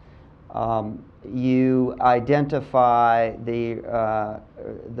situations. You identify the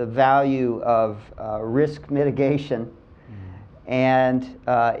value of risk mitigation and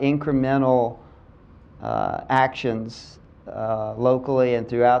incremental actions locally and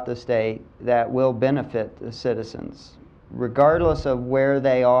throughout the state that will benefit the citizens, regardless of where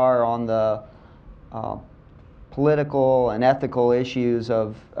they are on the political and ethical issues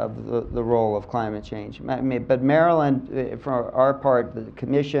of the role of climate change. But Maryland, for our part, the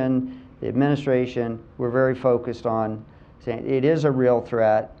Commission, the administration, we're very focused on saying it is a real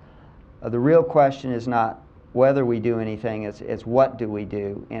threat. The real question is not whether we do anything, it's what do we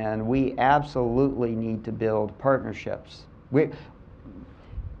do. And we absolutely need to build partnerships.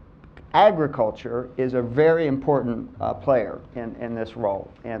 Agriculture is a very important player in this role.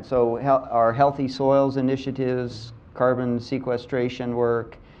 And so our Healthy Soils initiatives, carbon sequestration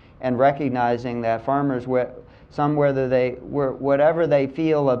work, and recognizing that farmers, whatever they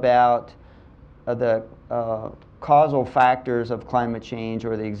feel about the causal factors of climate change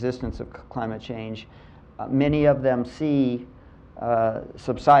or the existence of climate change, many of them see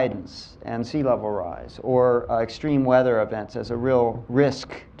subsidence and sea level rise or extreme weather events as a real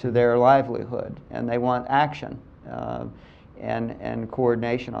risk to their livelihood, and they want action and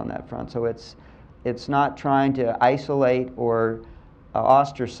coordination on that front. So it's not trying to isolate or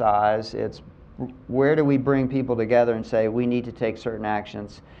ostracize. It's where do we bring people together and say we need to take certain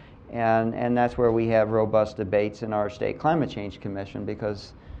actions, and that's where we have robust debates in our state climate change commission,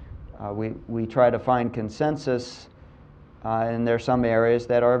 because we try to find consensus. And there are some areas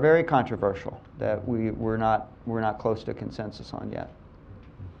that are very controversial that we're not close to consensus on yet.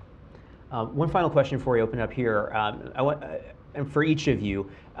 One final question before we open up here, and for each of you,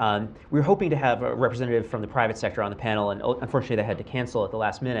 we were hoping to have a representative from the private sector on the panel, and unfortunately they had to cancel at the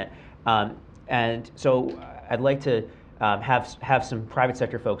last minute. And so I'd like to have some private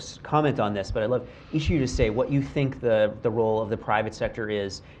sector folks comment on this, but I'd love each of you to say what you think the role of the private sector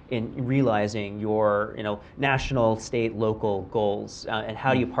is in realizing your national, state, local goals, and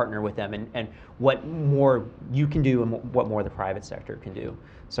how do you partner with them, and what more you can do and what more the private sector can do.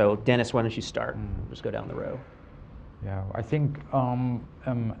 So Dennis, why don't you start? Just go down the row. Yeah, I think,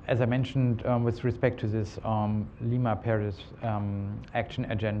 as I mentioned, with respect to this Lima Paris action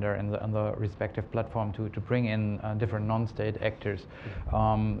agenda and the respective platform to bring in different non-state actors,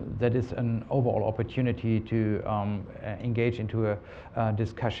 that is an overall opportunity to engage into a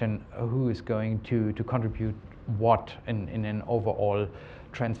discussion who is going to contribute what in an overall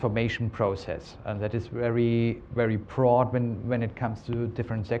transformation process, and that is very, very broad when it comes to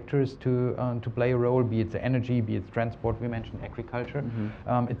different sectors to play a role, be it the energy, be it transport. We mentioned agriculture.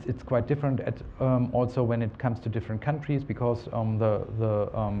 It's quite different also when it comes to different countries, because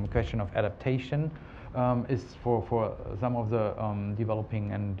the question of adaptation is for some of the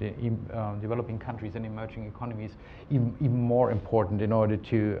developing and developing countries and emerging economies even more important in order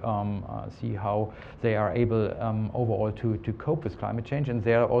to see how they are able overall to cope with climate change. And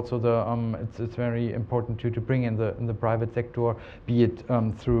there also it's very important to bring in the private sector, be it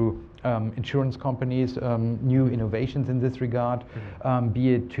through insurance companies, new innovations in this regard,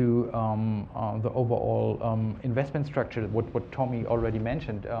 be it to the overall investment structure, what Tommy already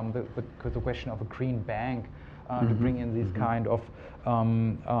mentioned, the question of a green bank, to bring in these kind of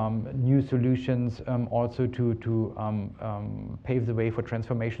new solutions, also to pave the way for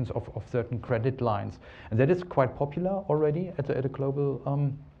transformations of certain credit lines. And that is quite popular already at a global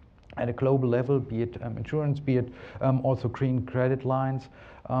at a global level, be it insurance, be it also green credit lines,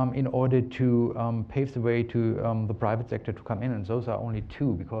 in order to pave the way to the private sector to come in. And those are only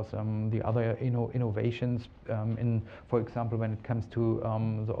two, because the other innovations, for example, when it comes to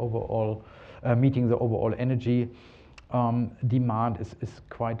the overall meeting the overall energy demand is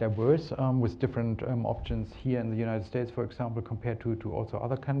quite diverse, with different options here in the United States, for example, compared to also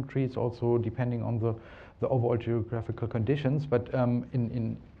other countries, also depending on the overall geographical conditions. But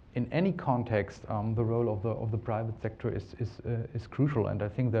in any context, the role of the private sector is crucial, and I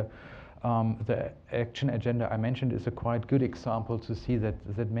think the action agenda I mentioned is a quite good example to see that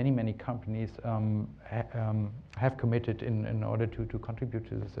many companies have committed in order to contribute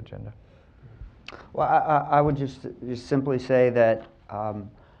to this agenda. Well, I would just simply say that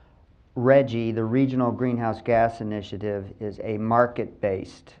RGGI, the Regional Greenhouse Gas Initiative, is a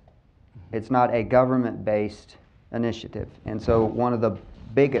market-based. It's not a government-based initiative, and so one of the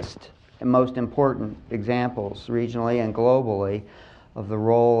biggest and most important examples regionally and globally of the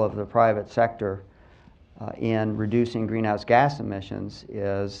role of the private sector in reducing greenhouse gas emissions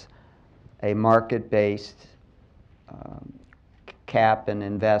is a market-based cap and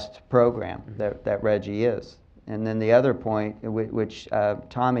invest program that RGGI is. And then the other point, which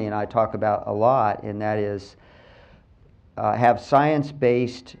Tommy and I talk about a lot, and that is have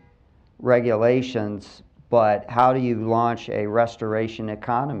science-based regulations, but how do you launch a restoration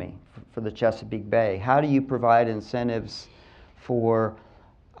economy for the Chesapeake Bay? How do you provide incentives for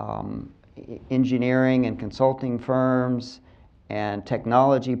engineering and consulting firms and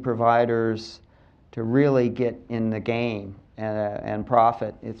technology providers to really get in the game and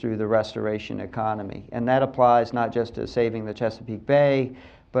profit through the restoration economy? And that applies not just to saving the Chesapeake Bay,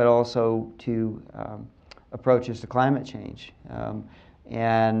 but also to approaches to climate change.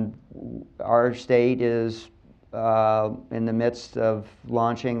 And our state is in the midst of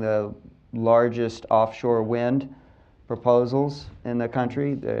launching the largest offshore wind proposals in the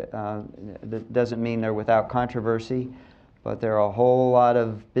country. That doesn't mean they're without controversy, but there are a whole lot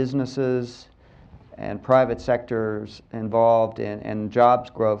of businesses and private sectors involved and jobs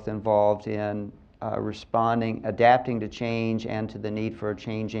growth involved in responding, adapting to change and to the need for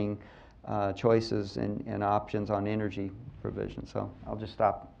changing choices and options on energy provision. So I'll just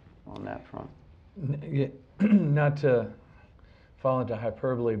stop on that front. Not to fall into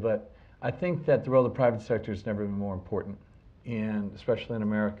hyperbole, but I think that the role of the private sector has never been more important, and especially in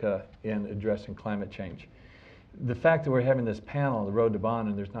America, in addressing climate change. The fact that we're having this panel, The Road to Bonn,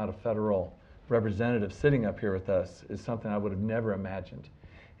 and there's not a federal representative sitting up here with us is something I would have never imagined.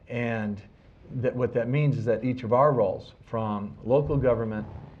 And that what that means is that each of our roles, from local government,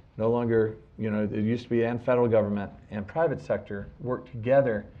 no longer, it used to be, and federal government and private sector, work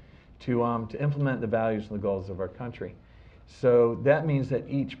together to implement the values and the goals of our country. So that means that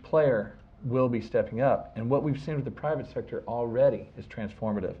each player will be stepping up. And what we've seen with the private sector already is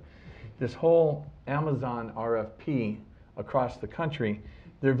transformative. This whole Amazon RFP across the country,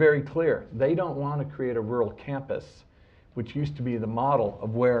 they're very clear. They don't want to create a rural campus, which used to be the model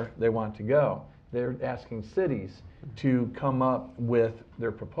of where they want to go. They're asking cities to come up with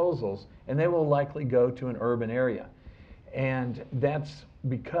their proposals, and they will likely go to an urban area. And that's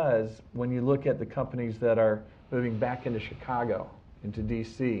because when you look at the companies that are moving back into Chicago, into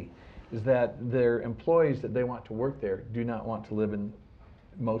DC, is that their employees that they want to work there do not want to live in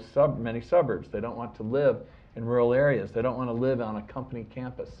many suburbs. They don't want to live in rural areas. They don't want to live on a company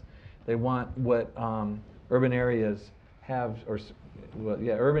campus. They want what urban areas have,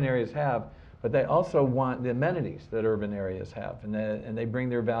 urban areas have, but they also want the amenities that urban areas have, and they bring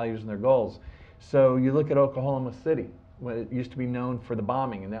their values and their goals. So you look at Oklahoma City, when it used to be known for the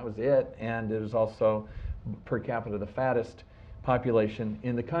bombing, and that was it, and it was also per capita the fattest population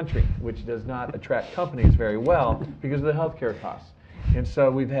in the country, which does not attract companies very well because of the healthcare costs. And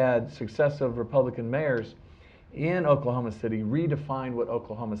so we've had successive Republican mayors in Oklahoma City redefine what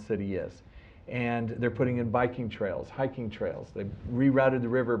Oklahoma City is. And they're putting in biking trails, hiking trails. They've rerouted the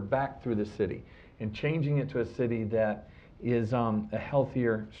river back through the city and changing it to a city that is a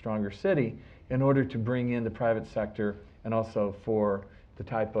healthier, stronger city in order to bring in the private sector and also for the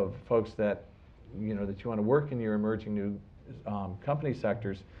type of folks that you want to work in your emerging new company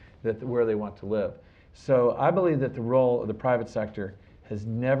sectors where they want to live. So I believe that the role of the private sector has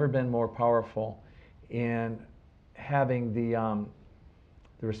never been more powerful in having the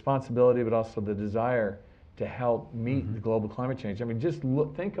responsibility, but also the desire to help meet the global climate change. I mean, just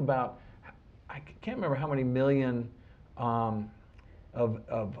think about, I can't remember how many million of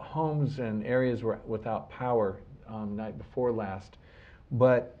homes and areas were without power night before last,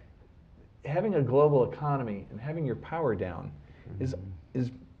 but having a global economy and having your power down is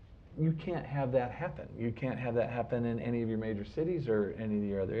you can't have that happen. You can't have that happen in any of your major cities or any of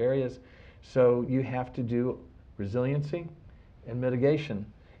your other areas. So you have to do resiliency and mitigation,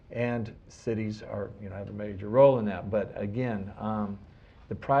 and cities are, have a major role in that. But again,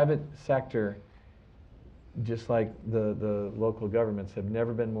 the private sector, just like the local governments, have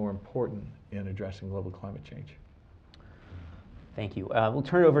never been more important in addressing global climate change. Thank you. We'll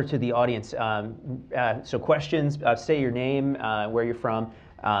turn it over to the audience. So questions, say your name, where you're from,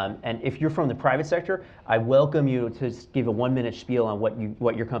 and if you're from the private sector, I welcome you to give a 1-minute spiel on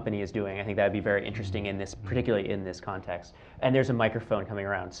what your company is doing. I think that would be very interesting in this, particularly in this context. And there's a microphone coming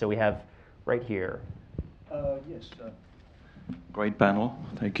around. So we have right here. Yes. Great panel.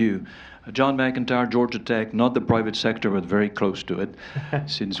 Thank you. John McIntyre, Georgia Tech, not the private sector, but very close to it,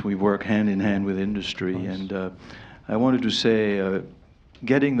 since we work hand in hand with industry. Nice. And I wanted to say,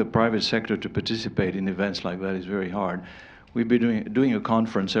 getting the private sector to participate in events like that is very hard. We've been doing a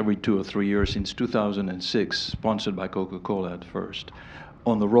conference every 2 or 3 years since 2006, sponsored by Coca-Cola at first,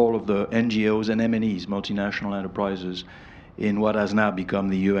 on the role of the NGOs and M&Es, multinational enterprises, in what has now become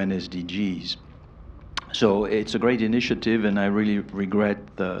the UN SDGs. So it's a great initiative, and I really regret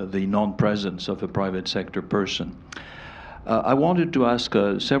the non-presence of a private sector person. I wanted to ask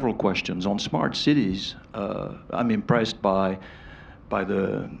several questions. On smart cities, I'm impressed by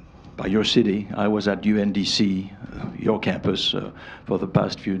your city. I was at UNDC, your campus, for the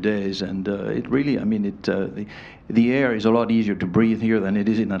past few days, and it really, the air is a lot easier to breathe here than it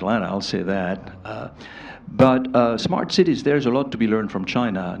is in Atlanta, I'll say that. But smart cities, there's a lot to be learned from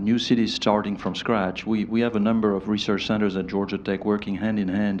China. New cities starting from scratch. We have a number of research centers at Georgia Tech working hand in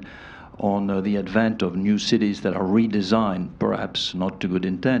hand on the advent of new cities that are redesigned, perhaps not to good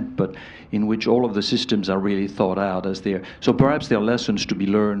intent, but in which all of the systems are really thought out as they're. So perhaps there are lessons to be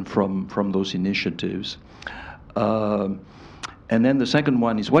learned from those initiatives. And then the second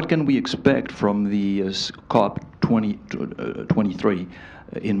one is, what can we expect from the COP 23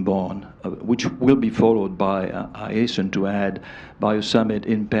 in Bonn, which will be followed by, I hasten to add, by a summit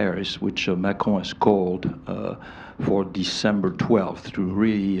in Paris, which Macron has called for December 12th to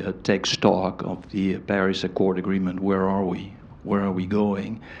really take stock of the Paris Accord agreement. Where are we? Where are we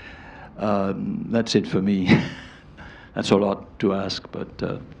going? That's it for me. That's a lot to ask, but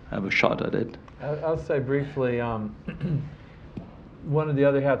have a shot at it. I'll say briefly, one of the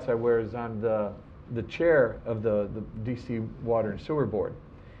other hats I wear is I'm the chair of the DC Water and Sewer Board.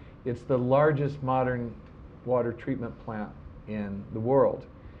 It's the largest modern water treatment plant in the world.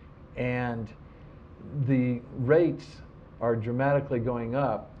 And the rates are dramatically going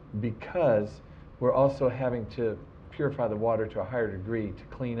up because we're also having to purify the water to a higher degree to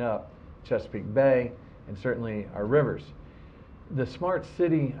clean up Chesapeake Bay and certainly our rivers. The smart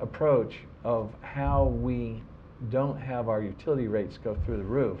city approach of how we don't have our utility rates go through the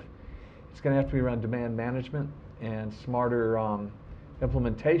roof, it's going to have to be around demand management and smarter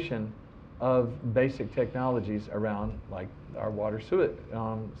implementation of basic technologies around, like our water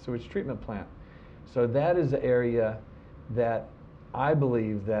sewage treatment plant. So that is the area that I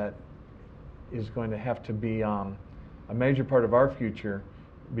believe that is going to have to be a major part of our future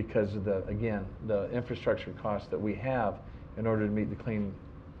because of the infrastructure costs that we have in order to meet the clean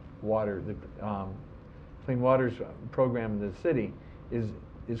Clean Waters program in the city is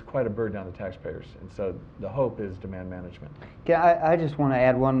quite a burden on the taxpayers, and so the hope is demand management. Yeah, I just want to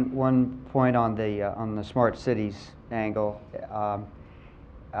add one point on the smart cities angle.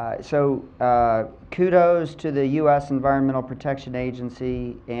 Kudos to the U.S. Environmental Protection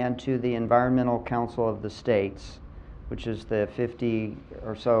Agency and to the Environmental Council of the States, which is the 50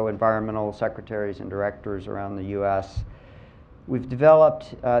 or so environmental secretaries and directors around the U.S. We've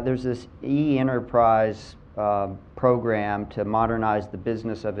developed, there's this e-enterprise program to modernize the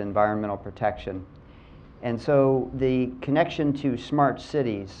business of environmental protection. And so the connection to smart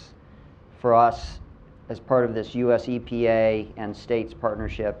cities for us as part of this US EPA and states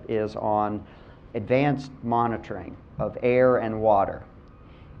partnership is on advanced monitoring of air and water.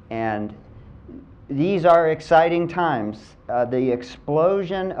 And these are exciting times. The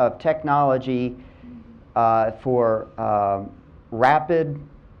explosion of technology for rapid,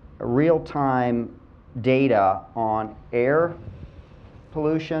 real-time data on air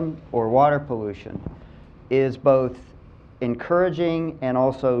pollution or water pollution is both encouraging and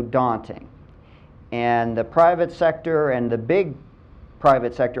also daunting. And the private sector and the big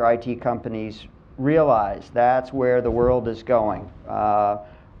private sector IT companies realize that's where the world is going.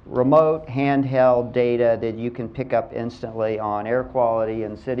 Remote handheld data that you can pick up instantly on air quality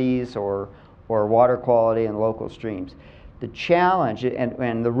in cities or water quality in local streams. The challenge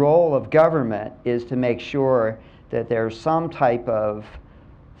and the role of government is to make sure that there's some type of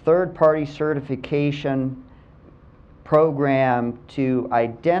third-party certification program to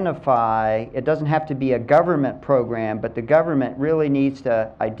identify, it doesn't have to be a government program, but the government really needs to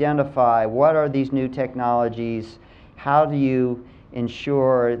identify what are these new technologies, how do you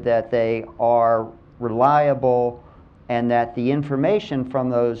ensure that they are reliable and that the information from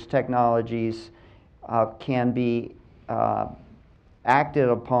those technologies can be acted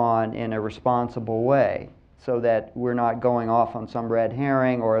upon in a responsible way, so that we're not going off on some red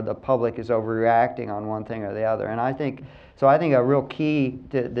herring or the public is overreacting on one thing or the other. And I think a real key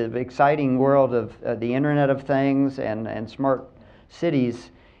to the exciting world of the Internet of Things and smart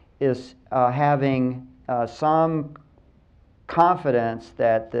cities is having some confidence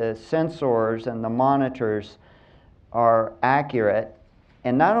that the sensors and the monitors are accurate,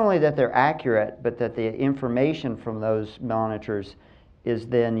 and not only that they're accurate, but that the information from those monitors is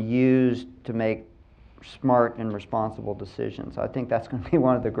then used to make smart and responsible decisions. I think that's going to be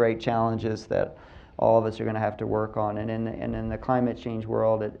one of the great challenges that all of us are going to have to work on. And in the climate change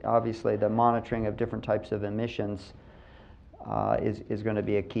world, obviously the monitoring of different types of emissions is going to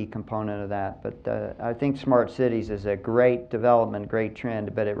be a key component of that. But I think smart cities is a great development, great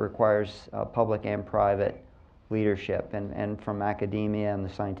trend, but it requires public and private leadership, and from academia and the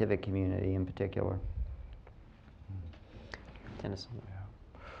scientific community in particular. Dennis.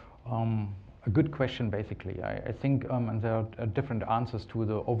 A good question, basically. I think, and there are different answers to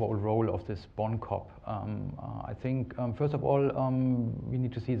the overall role of this Bonn COP. I think, first of all, we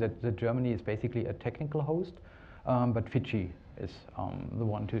need to see that Germany is basically a technical host, but Fiji is the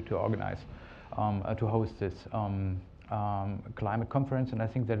one to organize, to host this climate conference. And I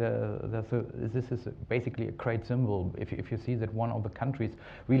think that this is basically a great symbol if you see that one of the countries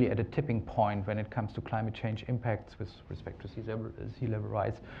really at a tipping point when it comes to climate change impacts with respect to sea level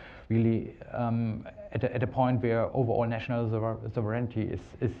rise, really at a point where overall national sovereignty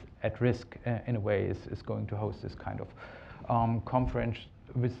is at risk in a way, is going to host this kind of conference,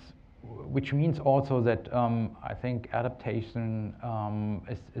 which means also that I think adaptation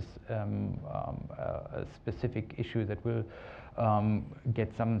is a specific issue that will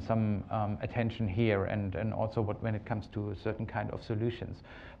get some attention here, and also when it comes to a certain kind of solutions.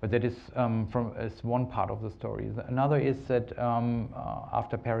 But that is is one part of the story. Another is that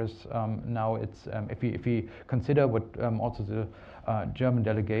after Paris, now it's if we consider what also the German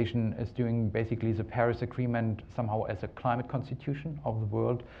delegation is doing, basically the Paris Agreement somehow as a climate constitution of the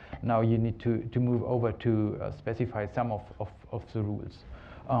world. Now you need to move over to specify some of the rules.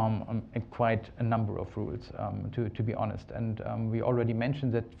 Quite a number of rules, to be honest. And we already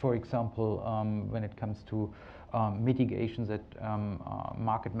mentioned that, for example, when it comes to mitigation, that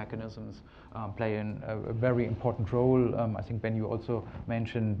market mechanisms play a very important role. I think Ben, you also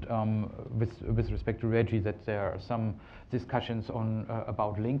mentioned with respect to RGGI that there are some discussions on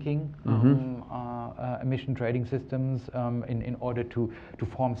about linking emission trading systems in order to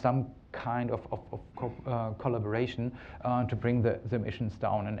form some kind of collaboration to bring the emissions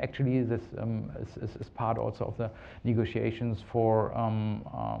down. And actually this is part also of the negotiations for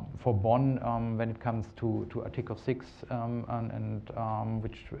Bonn when it comes to Article 6 and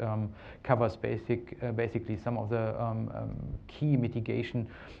which covers basically some of the key mitigation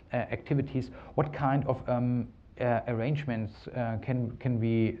activities. What kind of arrangements can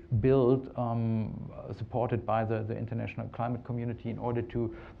be built supported by the international climate community in order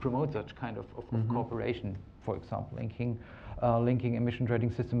to promote such kind of cooperation, for example, linking emission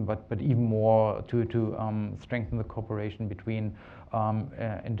trading system, but even more to strengthen the cooperation between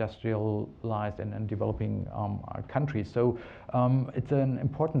industrialized and developing countries. So it's an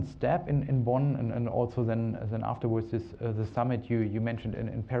important step in Bonn, and also then afterwards the summit you mentioned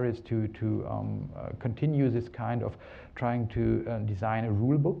in Paris to continue this kind of trying to design a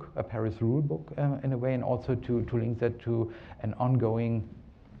rule book, a Paris rule book in a way, and also to link that to an ongoing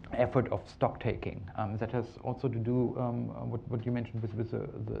effort of stock taking. That has also to do what you mentioned with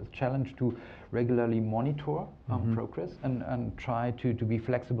the challenge to regularly monitor progress and try to be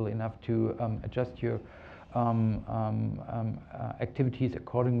flexible enough to adjust your activities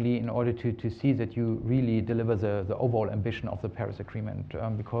accordingly in order to see that you really deliver the overall ambition of the Paris Agreement,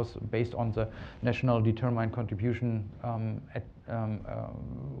 because based on the national determined contribution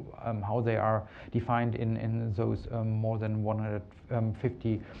how they are defined in those more than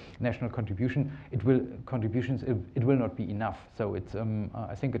 150 national contributions, it will not be enough. So it's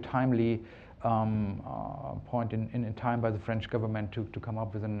I think a timely point in time by the French government to come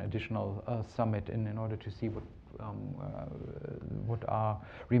up with an additional summit in order to see what are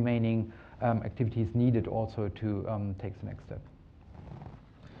remaining activities needed also to take the next step.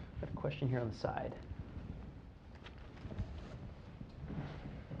 Got a question here on the side.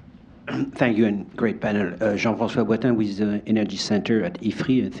 Thank you, and great panel. Jean-François Boitin with the Energy Center at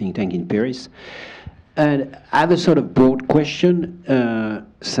IFRI, a think tank in Paris. And I have a sort of broad question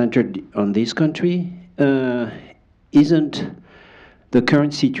centered on this country. Isn't the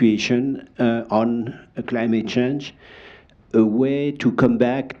current situation on climate change a way to come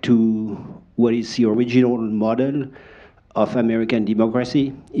back to what is the original model of American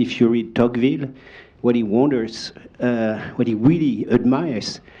democracy? If you read Tocqueville, what he wonders, what he really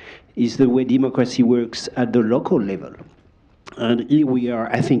admires, is the way democracy works at the local level. And here we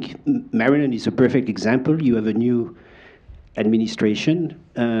are, I think Maryland is a perfect example. You have a new administration,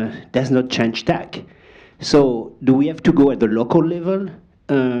 does not change tack. So do we have to go at the local level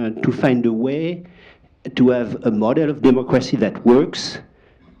to find a way to have a model of democracy that works,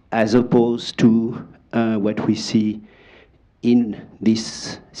 as opposed to what we see in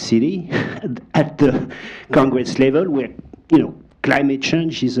this city at the Congress level, where, you know, climate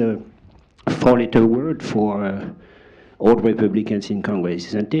change is a four-letter word for all Republicans in Congress,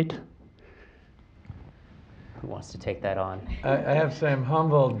 isn't it? Who wants to take that on? I have to say I'm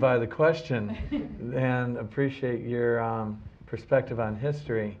humbled by the question and appreciate your perspective on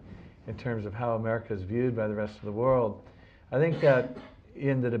history in terms of how America is viewed by the rest of the world. I think that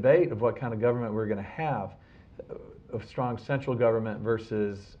in the debate of what kind of government we're going to have, a strong central government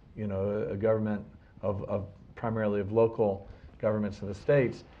versus, you know, a government of primarily of local governments of the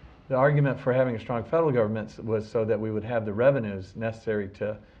states, the argument for having a strong federal government was so that we would have the revenues necessary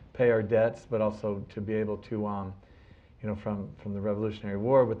to pay our debts, but also to be able to, you know, from the Revolutionary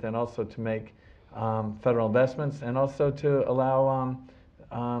War, but then also to make federal investments and also to allow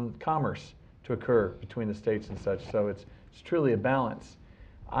commerce to occur between the states and such. So it's truly a balance.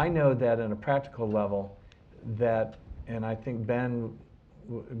 I know that in a practical level that, and I think Ben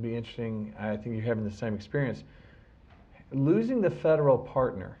would be interesting, I think you're having the same experience, losing the federal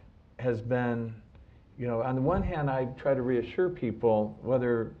partner has been, you know, on the one hand, I try to reassure people,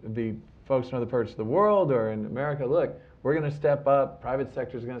 whether it be folks in other parts of the world or in America, look, we're going to step up, private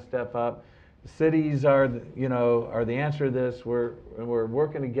sector is going to step up, cities are, you know, are the answer to this, we're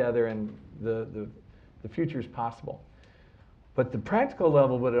working together, and the future is possible. But the practical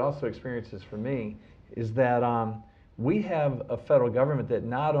level, what it also experiences for me, is that we have a federal government that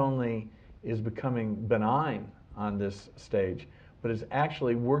not only is becoming benign on this stage, but is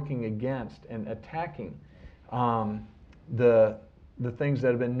actually working against and attacking the things that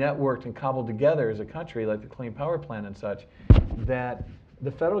have been networked and cobbled together as a country, like the Clean Power Plan and such, that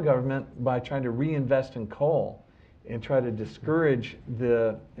the federal government, by trying to reinvest in coal and try to discourage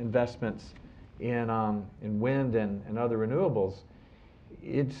the investments in wind and other renewables,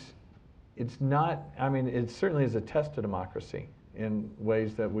 it's not, I mean, it certainly is a test of democracy in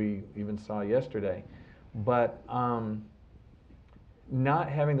ways that we even saw yesterday. But not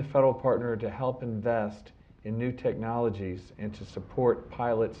having the federal partner to help invest in new technologies and to support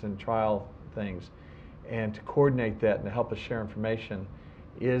pilots and trial things and to coordinate that and to help us share information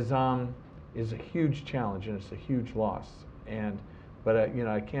is a huge challenge, and it's a huge loss. But you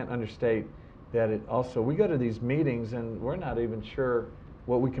know, I can't understate that it also, we go to these meetings and we're not even sure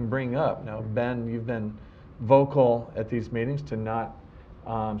what we can bring up. Now, Ben, you've been vocal at these meetings to not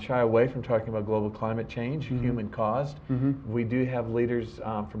shy away from talking about global climate change, human caused. We do have leaders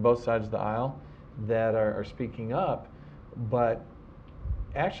from both sides of the aisle that are speaking up, but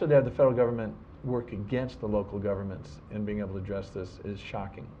actually to have the federal government work against the local governments in being able to address this is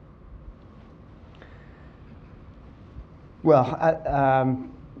shocking. Well,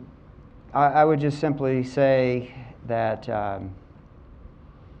 I would just simply say that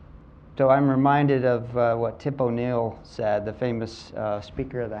so I'm reminded of what Tip O'Neill said, the famous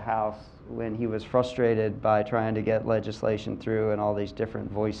Speaker of the House, when he was frustrated by trying to get legislation through and all these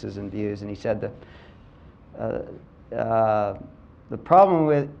different voices and views. And he said that the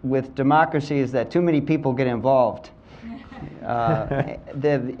problem with democracy is that too many people get involved.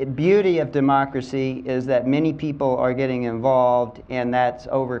 The beauty of democracy is that many people are getting involved, and that's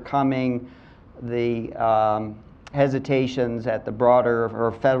overcoming the hesitations at the broader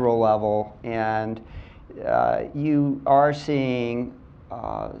or federal level. And you are seeing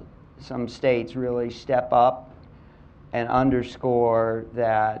some states really step up and underscore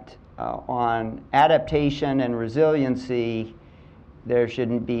that on adaptation and resiliency, there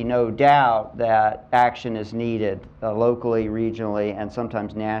shouldn't be no doubt that action is needed locally, regionally, and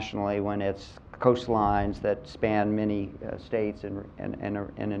sometimes nationally when it's coastlines that span many states and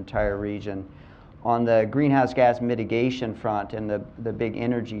an entire region. On the greenhouse gas mitigation front and the big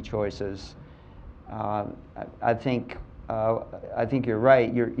energy choices, I think you're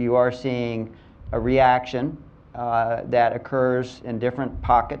right. You are seeing a reaction that occurs in different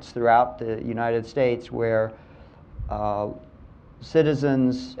pockets throughout the United States where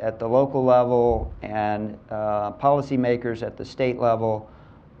citizens at the local level and policymakers at the state level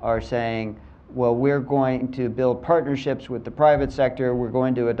are saying, well, we're going to build partnerships with the private sector, we're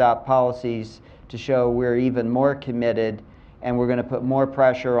going to adopt policies to show we're even more committed, and we're going to put more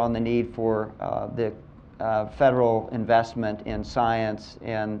pressure on the need for the federal investment in science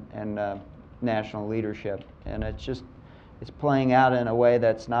and national leadership. And it's playing out in a way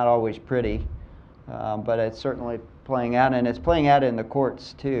that's not always pretty, but it's certainly playing out, and it's playing out in the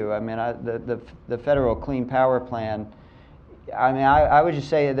courts too. I mean, the federal Clean Power Plan, I mean, I would just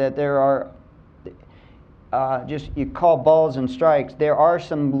say that there are, you call balls and strikes, there are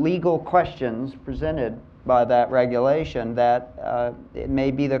some legal questions presented by that regulation that it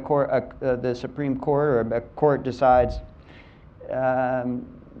may be the court, the Supreme Court or a court decides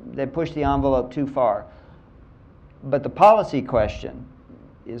they push the envelope too far. But the policy question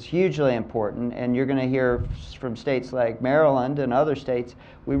is hugely important, and you're going to hear from states like Maryland and other states,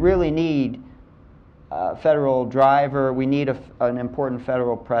 we really need a federal driver, we need an important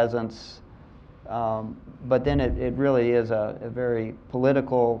federal presence, but then it really is a very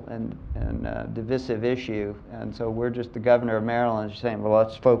political and divisive issue, and so we're just, the governor of Maryland is saying, well,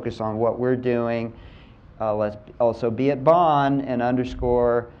 let's focus on what we're doing, let's also be at Bonn and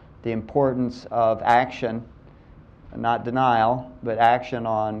underscore the importance of action, not denial, but action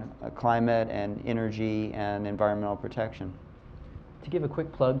on climate and energy and environmental protection. To give a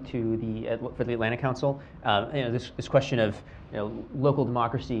quick plug to for the Atlantic Council, this question of local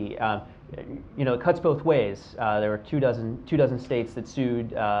democracy, it cuts both ways. There were two dozen states that sued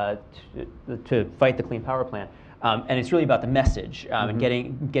to fight the Clean Power Plan, and it's really about the message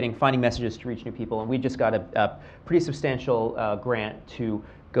and finding messages to reach new people. And we just got a pretty substantial grant to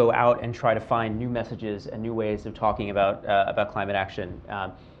go out and try to find new messages and new ways of talking about climate action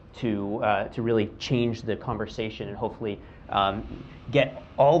to really change the conversation and hopefully get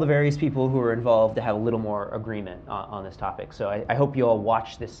all the various people who are involved to have a little more agreement on this topic. So I hope you all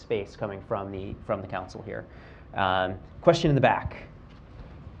watch this space coming from the council here. Question in the back.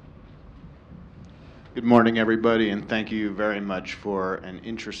 Good morning, everybody, and thank you very much for an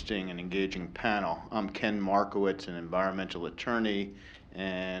interesting and engaging panel. I'm Ken Markowitz, an environmental attorney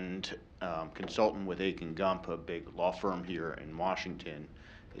and consultant with Aiken Gump, a big law firm here in Washington,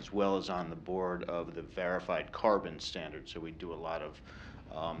 as well as on the board of the Verified Carbon Standard. So we do a lot of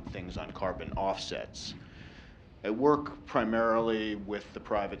things on carbon offsets. I work primarily with the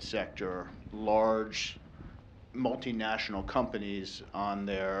private sector, large multinational companies on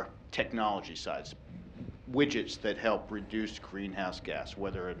their technology sides, widgets that help reduce greenhouse gas,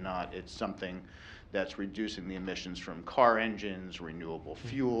 whether or not it's something that's reducing the emissions from car engines, renewable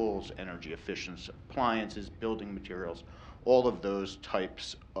fuels, energy efficient appliances, building materials, all of those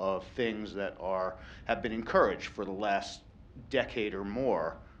types of things that have been encouraged for the last decade or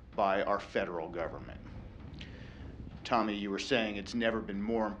more by our federal government. Tommy, you were saying it's never been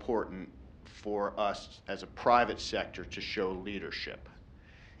more important for us as a private sector to show leadership.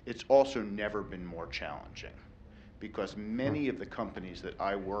 It's also never been more challenging because many of the companies that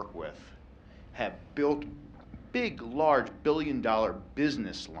I work with have built big, large billion-dollar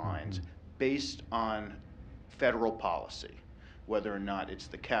business lines based on federal policy, whether or not it's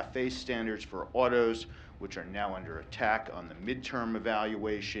the CAFE standards for autos, which are now under attack on the midterm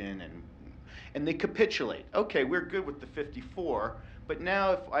evaluation, and they capitulate. Okay, we're good with the 54, but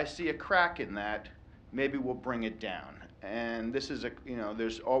now if I see a crack in that, maybe we'll bring it down. And this is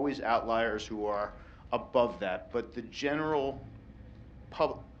there's always outliers who are above that, but the general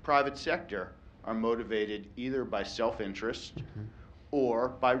private sector are motivated either by self-interest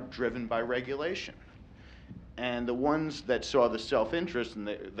or driven by regulation. And the ones that saw the self-interest and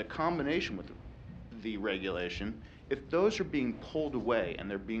the combination with the regulation, if those are being pulled away, and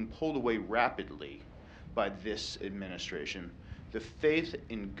they're being pulled away rapidly by this administration, the faith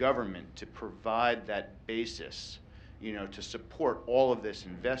in government to provide that basis, to support all of this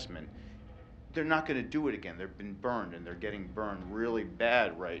investment, they're not going to do it again. They've been burned, and they're getting burned really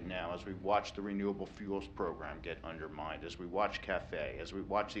bad right now as we watch the renewable fuels program get undermined, as we watch CAFE, as we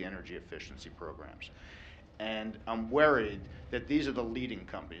watch the energy efficiency programs. And I'm worried that these are the leading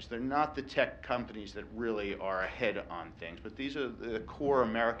companies. They're not the tech companies that really are ahead on things, but these are the core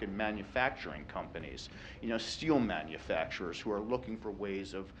American manufacturing companies, steel manufacturers who are looking for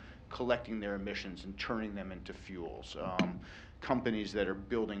ways of collecting their emissions and turning them into fuels. Companies that are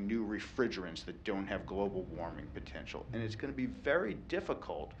building new refrigerants that don't have global warming potential. And it's going to be very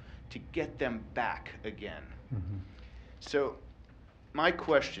difficult to get them back again. So my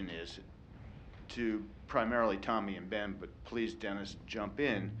question is, to primarily Tommy and Ben, but please, Dennis, jump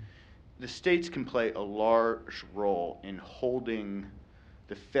in. The states can play a large role in holding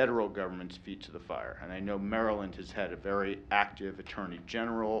the federal government's feet to the fire. And I know Maryland has had a very active attorney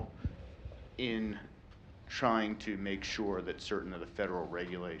general in trying to make sure that certain of the federal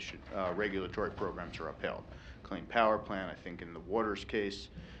regulatory programs are upheld. Clean Power Plan, I think in the Waters case,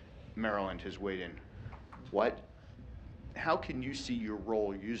 Maryland has weighed in. How can you see your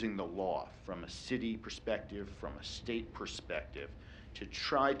role using the law from a city perspective, from a state perspective, to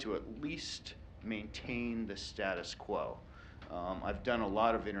try to at least maintain the status quo? I've done a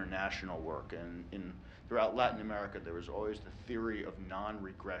lot of international work, and throughout Latin America, there was always the theory of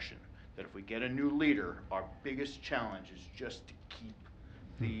non-regression, that if we get a new leader, our biggest challenge is just to keep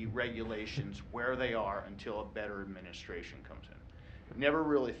the regulations where they are until a better administration comes in. Never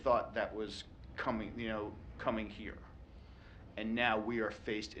really thought that was coming here. And now we are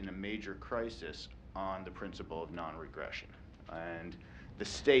faced in a major crisis on the principle of non-regression. And the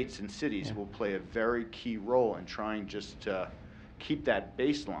states and cities will play a very key role in trying just to keep that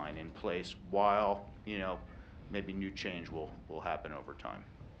baseline in place while, maybe new change will happen over time.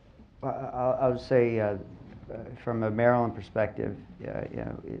 I would say, from a Maryland perspective,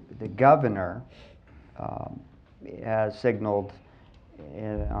 the governor has signaled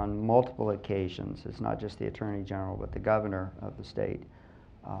on multiple occasions, it's not just the Attorney General, but the governor of the state,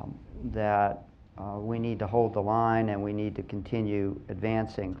 that we need to hold the line and we need to continue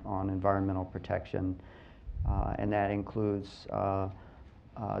advancing on environmental protection, and that includes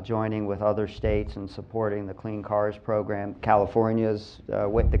joining with other states and supporting the Clean Cars program. California's,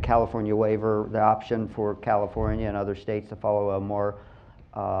 the California waiver, the option for California and other states to follow a more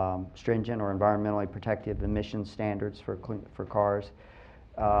stringent or environmentally protective emission standards for cars.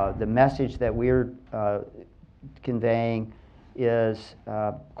 The message that we're conveying is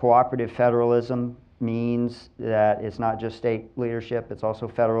cooperative federalism means that it's not just state leadership, it's also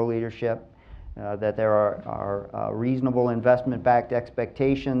federal leadership, that there are reasonable investment-backed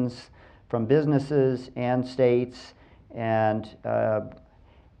expectations from businesses and states, and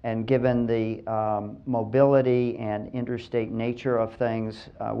given the mobility and interstate nature of things,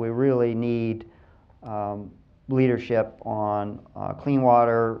 we really need leadership on clean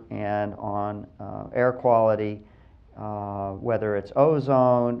water and on air quality, whether it's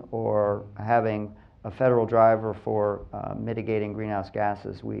ozone or having a federal driver for mitigating greenhouse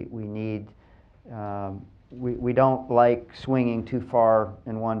gases. We need, we don't like swinging too far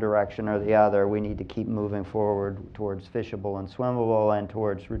in one direction or the other. We need to keep moving forward towards fishable and swimmable and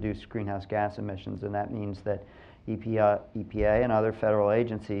towards reduced greenhouse gas emissions, and that means that EPA and other federal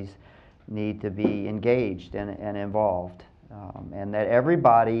agencies need to be engaged and involved, and that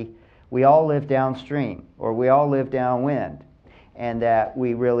everybody, we all live downstream or we all live downwind, and that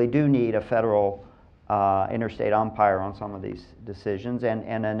we really do need a federal interstate umpire on some of these decisions, and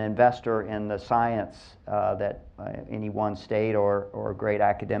an investor in the science that any one state or great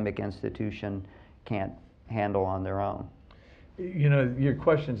academic institution can't handle on their own. Your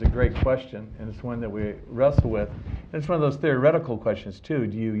question's a great question, and it's one that we wrestle with. And it's one of those theoretical questions, too.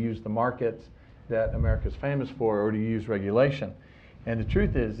 Do you use the markets that America's famous for, or do you use regulation? And the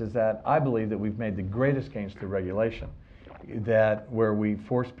truth is that I believe that we've made the greatest gains through regulation, that where we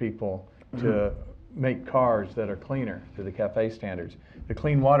force people to make cars that are cleaner to the CAFE standards. The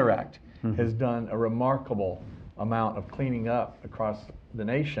Clean Water Act has done a remarkable amount of cleaning up across the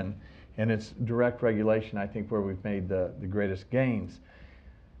nation, and it's direct regulation, I think, where we've made the greatest gains.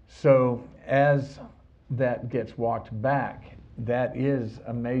 So as that gets walked back, that is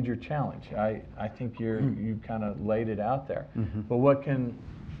a major challenge. I think you kind of laid it out there. But what can,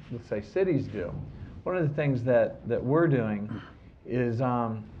 let's say, cities do? One of the things that we're doing is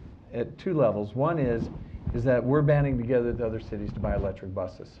at two levels. One is that we're banding together with other cities to buy electric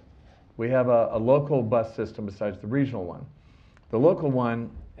buses. We have a local bus system besides the regional one. The local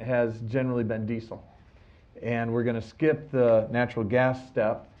one has generally been diesel, and we're going to skip the natural gas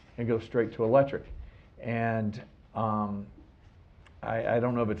step and go straight to electric. And I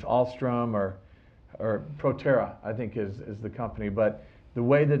don't know if it's Alstrom or Proterra, I think is the company, but the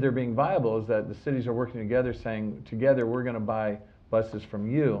way that they're being viable is that the cities are working together, saying together we're going to buy buses from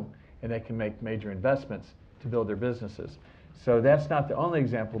you, and they can make major investments to build their businesses. So that's not the only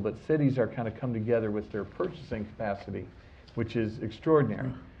example, but cities are kind of come together with their purchasing capacity, which is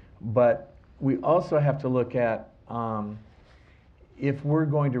extraordinary. But we also have to look at if we're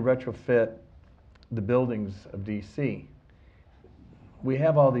going to retrofit the buildings of DC, we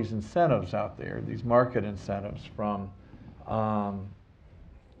have all these incentives out there, these market incentives from,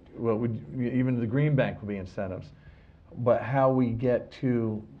 even the Green Bank will be incentives. But how we get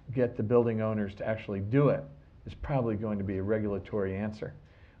to get the building owners to actually do it is probably going to be a regulatory answer.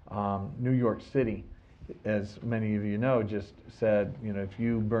 New York City, as many of you know, just said, if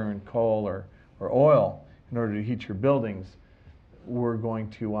you burn coal or oil in order to heat your buildings, we're going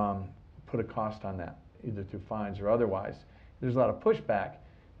to put a cost on that, either through fines or otherwise. There's a lot of pushback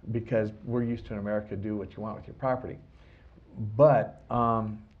because we're used to in America do what you want with your property. But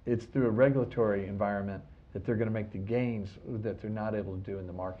it's through a regulatory environment that they're going to make the gains that they're not able to do in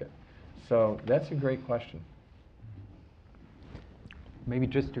the market. So that's a great question. Maybe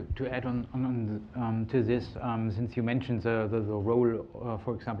just to add on to this, since you mentioned the role,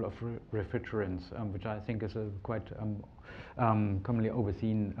 for example, of refrigerants, which I think is a quite commonly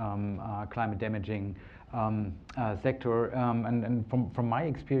overseen climate damaging sector, and from my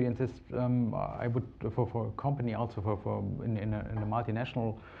experiences, I would for a company also for in a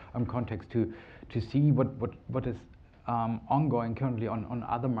multinational context to see what is ongoing currently on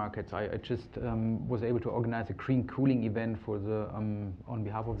other markets. I just was able to organize a green cooling event for the on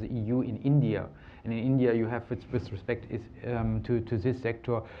behalf of the EU in India, and in India you have with respect to this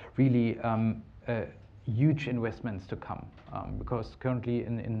sector really huge investments to come, because currently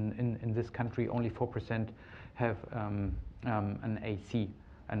in this country only 4% have an AC,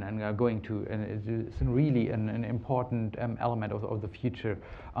 and going to, and it's really an important element of the future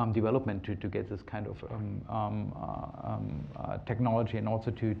development to get this kind of technology, and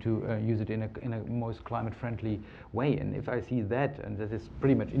also to use it in a most climate friendly way. And if I see that, and that is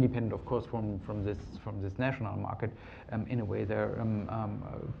pretty much independent, of course, from this national market, in a way there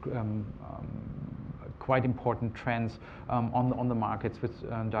quite important trends on the markets with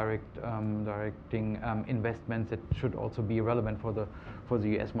directing investments that should also be relevant for the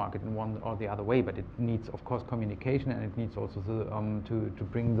US market in one or the other way. But it needs, of course, communication, and it needs also to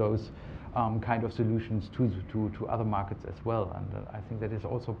bring those kind of solutions to other markets as well. And I think that is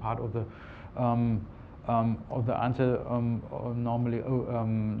also part of the answer. Normally,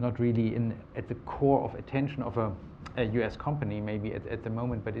 not really at the core of attention of a US company maybe at the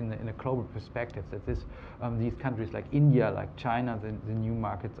moment, but in a global perspective, that these countries like India, like China, the new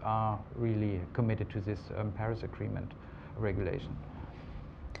markets are really committed to this Paris Agreement regulation.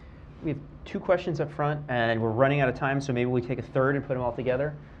 We have two questions up front, and we're running out of time, so maybe we take a third and put them all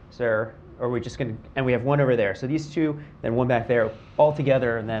together. So, or we're just going to, and we have one over there. So these two, then one back there, all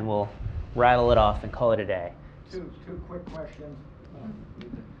together, and then we'll rattle it off and call it a day. Two quick questions.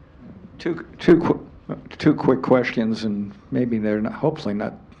 Two quick questions, and maybe they're not, hopefully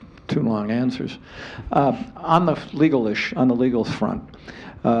not too long answers. On the legal front,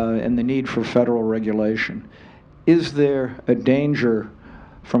 and the need for federal regulation, is there a danger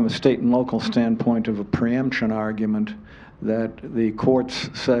from a state and local standpoint of a preemption argument that the courts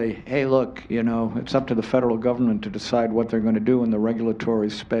say, hey, look, it's up to the federal government to decide what they're going to do in the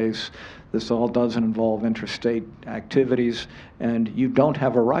regulatory space. This all doesn't involve interstate activities, and you don't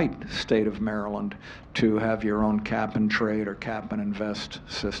have a right, state of Maryland, to have your own cap and trade or cap and invest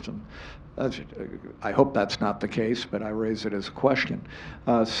system. I hope that's not the case, but I raise it as a question.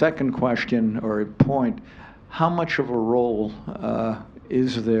 Second question, or point, how much of a role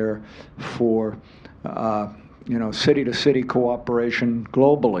is there for city-to-city cooperation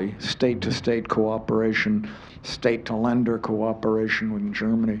globally, state-to-state cooperation, state-to-lender cooperation in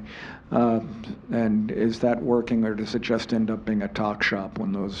Germany? And is that working, or does it just end up being a talk shop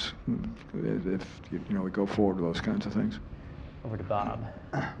when if we go forward with those kinds of things? Over to Bob.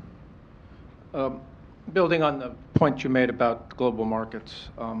 Building on the point you made about global markets,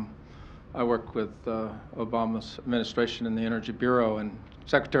 I worked with Obama's administration in the Energy Bureau, and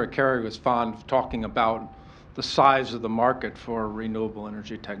Secretary Kerry was fond of talking about the size of the market for renewable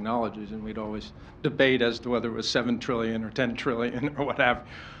energy technologies, and we'd always debate as to whether it was 7 trillion or 10 trillion or whatever.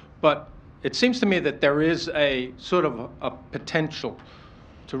 But it seems to me that there is a sort of a potential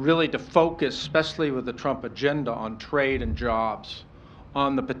to focus, especially with the Trump agenda, on trade and jobs,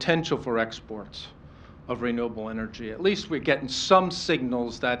 on the potential for exports of renewable energy. At least we're getting some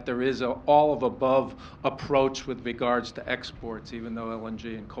signals that there is an all-of-above approach with regards to exports, even though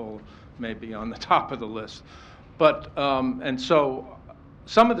LNG and coal may be on the top of the list. But, and so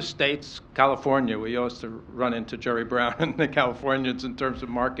some of the states, California, we used to run into Jerry Brown and the Californians in terms of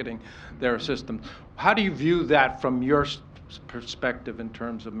marketing their system. How do you view that from your perspective in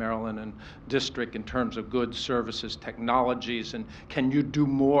terms of Maryland and district, in terms of goods, services, technologies, and can you do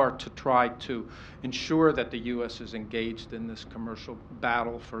more to try to ensure that the U.S. is engaged in this commercial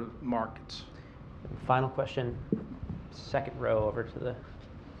battle for markets? Final question, second row over to the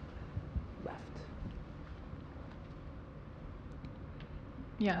left.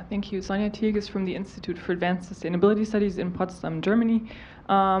 Yeah, thank you. Sonja Teague is from the Institute for Advanced Sustainability Studies in Potsdam, Germany.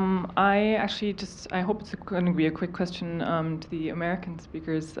 I hope it's going to be a quick question to the American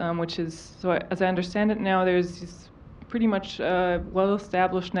speakers, which is, so as I understand it now, there's these pretty much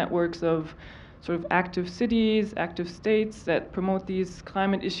well-established networks of sort of active cities, active states that promote these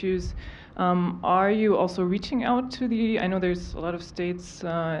climate issues. Are you also reaching out to I know there's a lot of states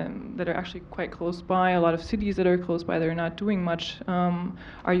that are actually quite close by, a lot of cities that are close by that are not doing much.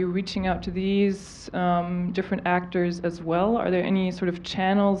 Are you reaching out to these different actors as well? Are there any sort of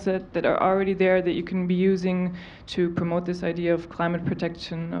channels that are already there that you can be using to promote this idea of climate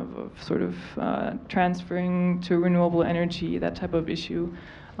protection, of sort of transferring to renewable energy, that type of issue?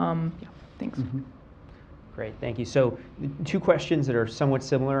 Yeah, thanks. Mm-hmm. Great, thank you. So two questions that are somewhat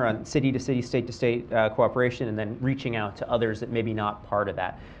similar on city to city, state to state cooperation, and then reaching out to others that maybe not part of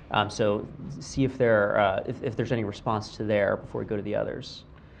that. So see if there's any response to there before we go to the others.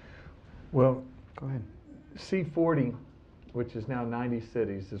 Well, Go ahead. C40, which is now 90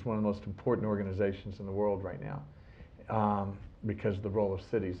 cities, is one of the most important organizations in the world right now because of the role of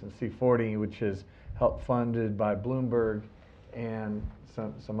cities. And C40, which is helped funded by Bloomberg and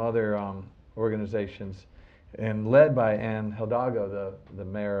some other organizations, and led by Anne Hidalgo, the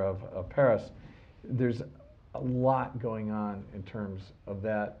mayor of Paris. There's a lot going on in terms of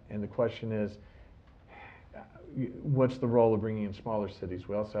that, and the question is, what's the role of bringing in smaller cities?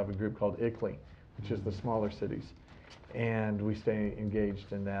 We also have a group called ICLEI, which is the smaller cities, and we stay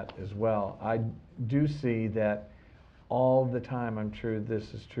engaged in that as well. I do see that all the time,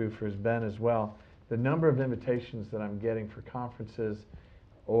 this is true for Ben as well, the number of invitations that I'm getting for conferences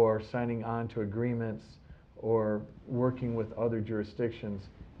or signing on to agreements or working with other jurisdictions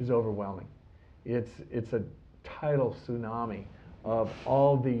is overwhelming. It's a tidal tsunami of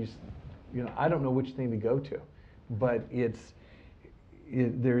all these, I don't know which thing to go to, but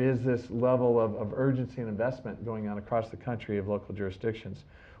there is this level of urgency and investment going on across the country of local jurisdictions.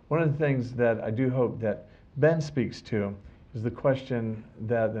 One of the things that I do hope that Ben speaks to is the question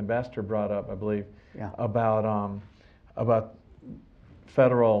that the ambassador brought up, I believe, about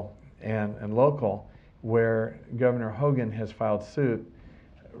federal and local, where Governor Hogan has filed suit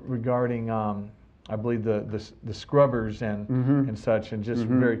regarding, I believe, the scrubbers and such, and just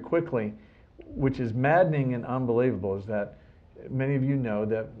very quickly, which is maddening and unbelievable, is that many of you know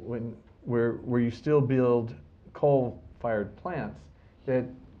that where you still build coal-fired plants, that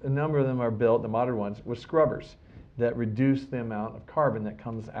a number of them are built, the modern ones, with scrubbers that reduce the amount of carbon that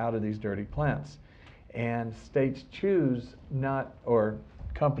comes out of these dirty plants. And states choose not, or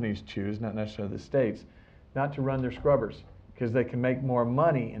companies choose, not necessarily the states, not to run their scrubbers because they can make more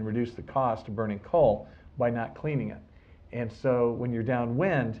money and reduce the cost of burning coal by not cleaning it. And so when you're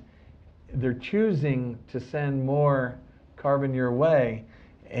downwind, they're choosing to send more carbon your way,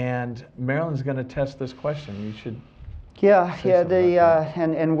 and Maryland's going to test this question. You should.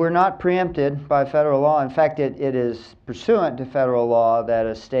 And we're not preempted by federal law. In fact, it is pursuant to federal law that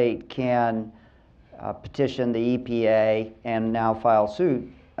a state can petition the EPA and now file suit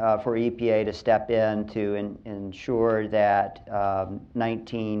for EPA to step in to ensure that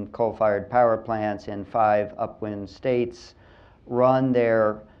 19 coal-fired power plants in 5 upwind states run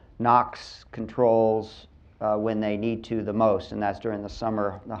their NOx controls when they need to the most, and that's during the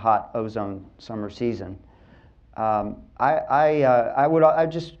summer, the hot ozone summer season. I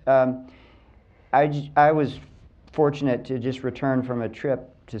was fortunate to just return from a trip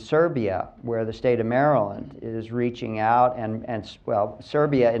to Serbia, where the state of Maryland is reaching out, and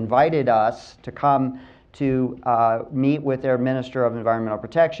Serbia invited us to come to meet with their Minister of Environmental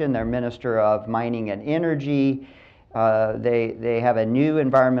Protection, their Minister of Mining and Energy. They have a new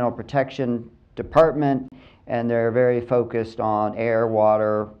environmental protection department, and they're very focused on air,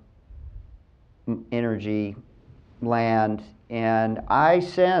 water, energy, land, and I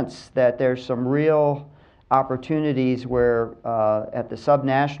sense that there's some real opportunities where at the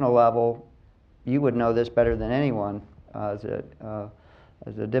subnational level, you would know this better than anyone as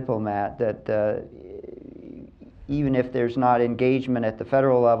a diplomat, that even if there's not engagement at the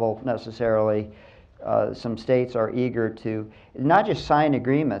federal level necessarily, some states are eager to not just sign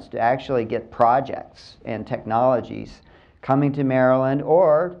agreements, to actually get projects and technologies coming to Maryland,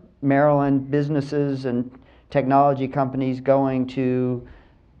 or Maryland businesses and technology companies going to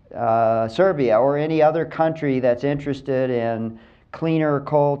Serbia or any other country that's interested in cleaner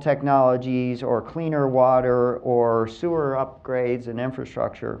coal technologies or cleaner water or sewer upgrades and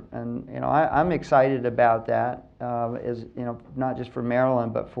infrastructure. And I'm excited about that, not just for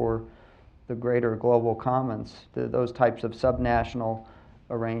Maryland but for the greater global commons, those types of subnational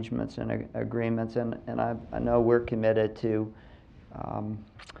arrangements and agreements. And I know we're committed to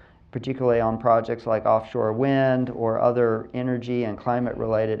particularly on projects like offshore wind or other energy and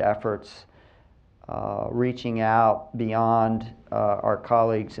climate-related efforts, reaching out beyond our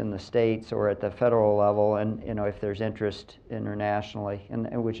colleagues in the states or at the federal level, and if there's interest internationally,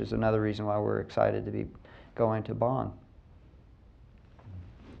 and which is another reason why we're excited to be going to Bonn.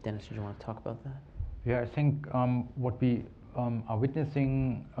 Dennis, did you want to talk about that? Yeah, I think what we are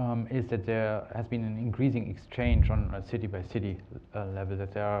witnessing is that there has been an increasing exchange on a city-by-city level,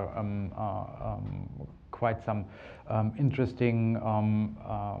 that there are quite some interesting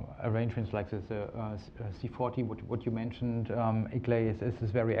arrangements like this C40, what you mentioned. ICLEI is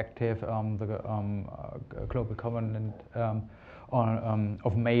very active, the Global Covenant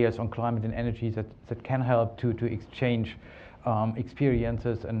of Mayors on Climate and Energy that can help to exchange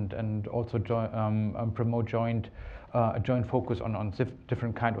experiences and also promote a joint focus on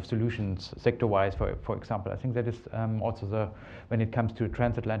different kind of solutions sector-wise, for example. I think that is also when it comes to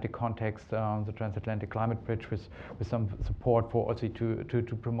transatlantic context, the Transatlantic Climate Bridge with some support for also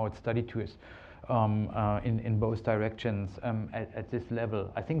to promote study tours in both directions at this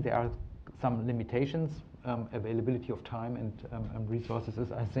level. I think there are some limitations. Availability of time and resources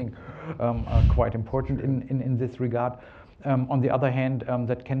is, I think, quite important in this regard. On the other hand,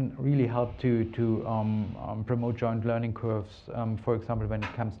 that can really help to promote joint learning curves, for example, when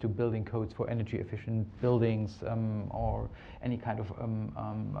it comes to building codes for energy efficient buildings or any kind of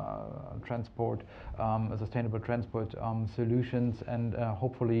transport, sustainable transport solutions, and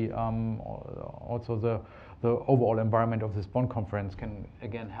hopefully also the overall environment of this Bonn conference can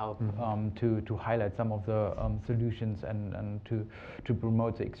again help to highlight some of the solutions and to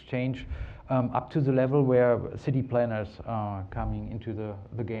promote the exchange. Up to the level where city planners are coming into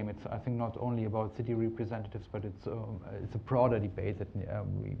the game. It's, I think, not only about city representatives, but it's a broader debate that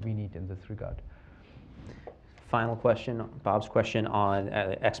we need in this regard. Final question, Bob's question on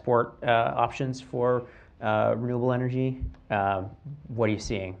export options for renewable energy. What are you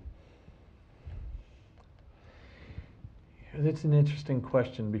seeing? That's an interesting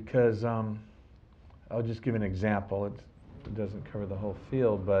question because I'll just give an example. It doesn't cover the whole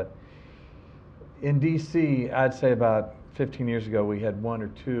field, but in DC, I'd say about 15 years ago, we had 1 or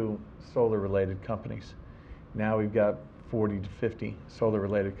 2 solar-related companies. Now we've got 40 to 50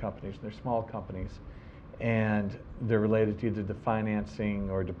 solar-related companies. They're small companies, and they're related to either the financing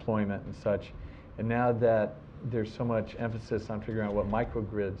or deployment and such. And now that there's so much emphasis on figuring out what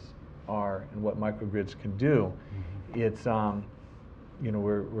microgrids are and what microgrids can do, it's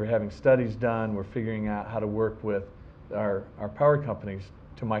we're having studies done. We're figuring out how to work with our power companies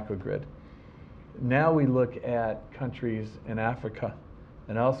to microgrid. Now we look at countries in Africa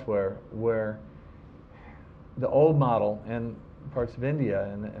and elsewhere where the old model, and parts of India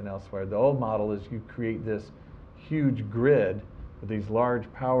and elsewhere, the old model is you create this huge grid with these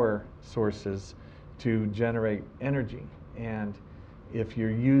large power sources to generate energy. And if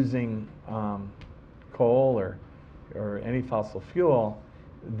you're using coal or any fossil fuel,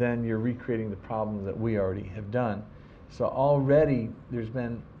 then you're recreating the problem that we already have done. So already there's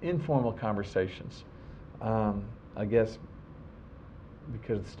been informal conversations. I guess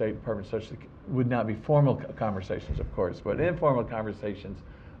because the State Department such would not be formal conversations, of course, but informal conversations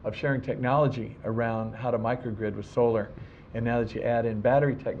of sharing technology around how to microgrid with solar. And now that you add in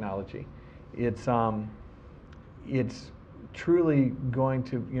battery technology, it's truly going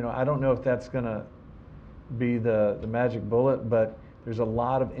to, I don't know if that's going to be the magic bullet, but there's a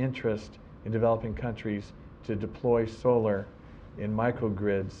lot of interest in developing countries to deploy solar in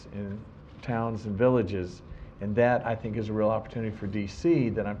microgrids in towns and villages. And that, I think, is a real opportunity for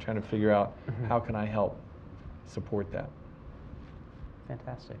DC that I'm trying to figure out how can I help support that.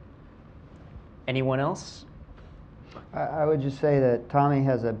 Fantastic. Anyone else? I would just say that Tommy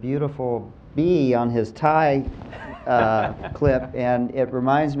has a beautiful bee on his tie clip, and it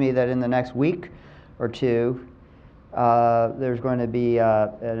reminds me that in the next week or two, there's going to be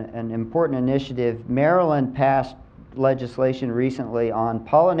an important initiative. Maryland passed legislation recently on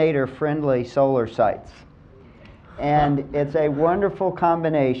pollinator-friendly solar sites. And it's a wonderful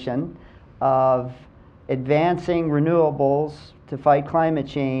combination of advancing renewables to fight climate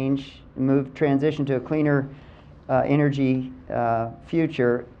change, transition to a cleaner energy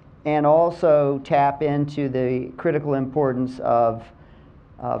future, and also tap into the critical importance of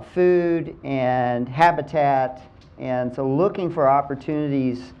food and habitat. And so looking for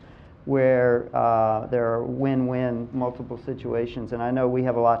opportunities where there are win-win multiple situations. And I know we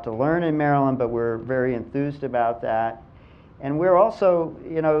have a lot to learn in Maryland, but we're very enthused about that. And we're also,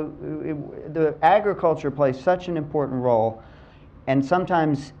 the agriculture plays such an important role. And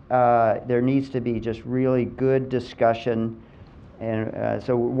sometimes there needs to be just really good discussion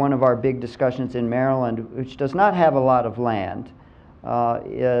So one of our big discussions in Maryland, which does not have a lot of land,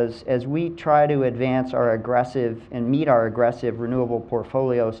 is as we try to advance our aggressive and meet our aggressive renewable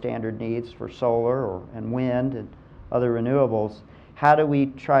portfolio standard needs for solar and wind and other renewables, how do we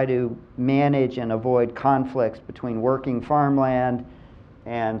try to manage and avoid conflicts between working farmland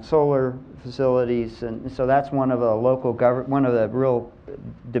and solar facilities? And so that's one of the one of the real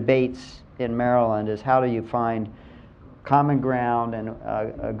debates in Maryland, is how do you find common ground and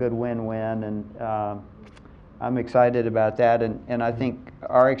a good win-win, and I'm excited about that, and I think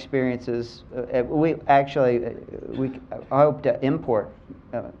our experiences, we hope to import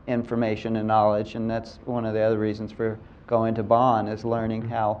information and knowledge, and that's one of the other reasons for going to Bonn, is learning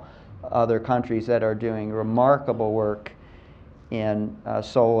how other countries that are doing remarkable work in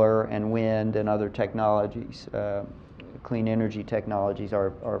solar and wind and other technologies, clean energy technologies,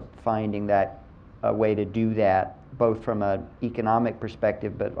 are finding that a way to do that, both from an economic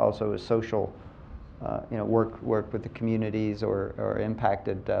perspective, but also a social, work with the communities or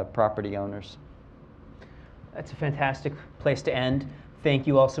impacted property owners. That's a fantastic place to end. Thank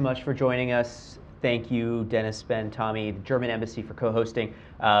you all so much for joining us. Thank you, Dennis, Ben, Tommy, the German Embassy, for co-hosting.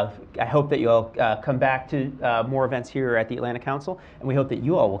 I hope that you all come back to more events here at the Atlantic Council, and we hope that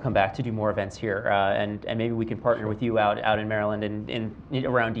you all will come back to do more events here, and maybe we can partner with you out in Maryland and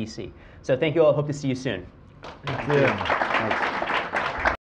around DC. So thank you all. Hope to see you soon. Thank you. Thanks.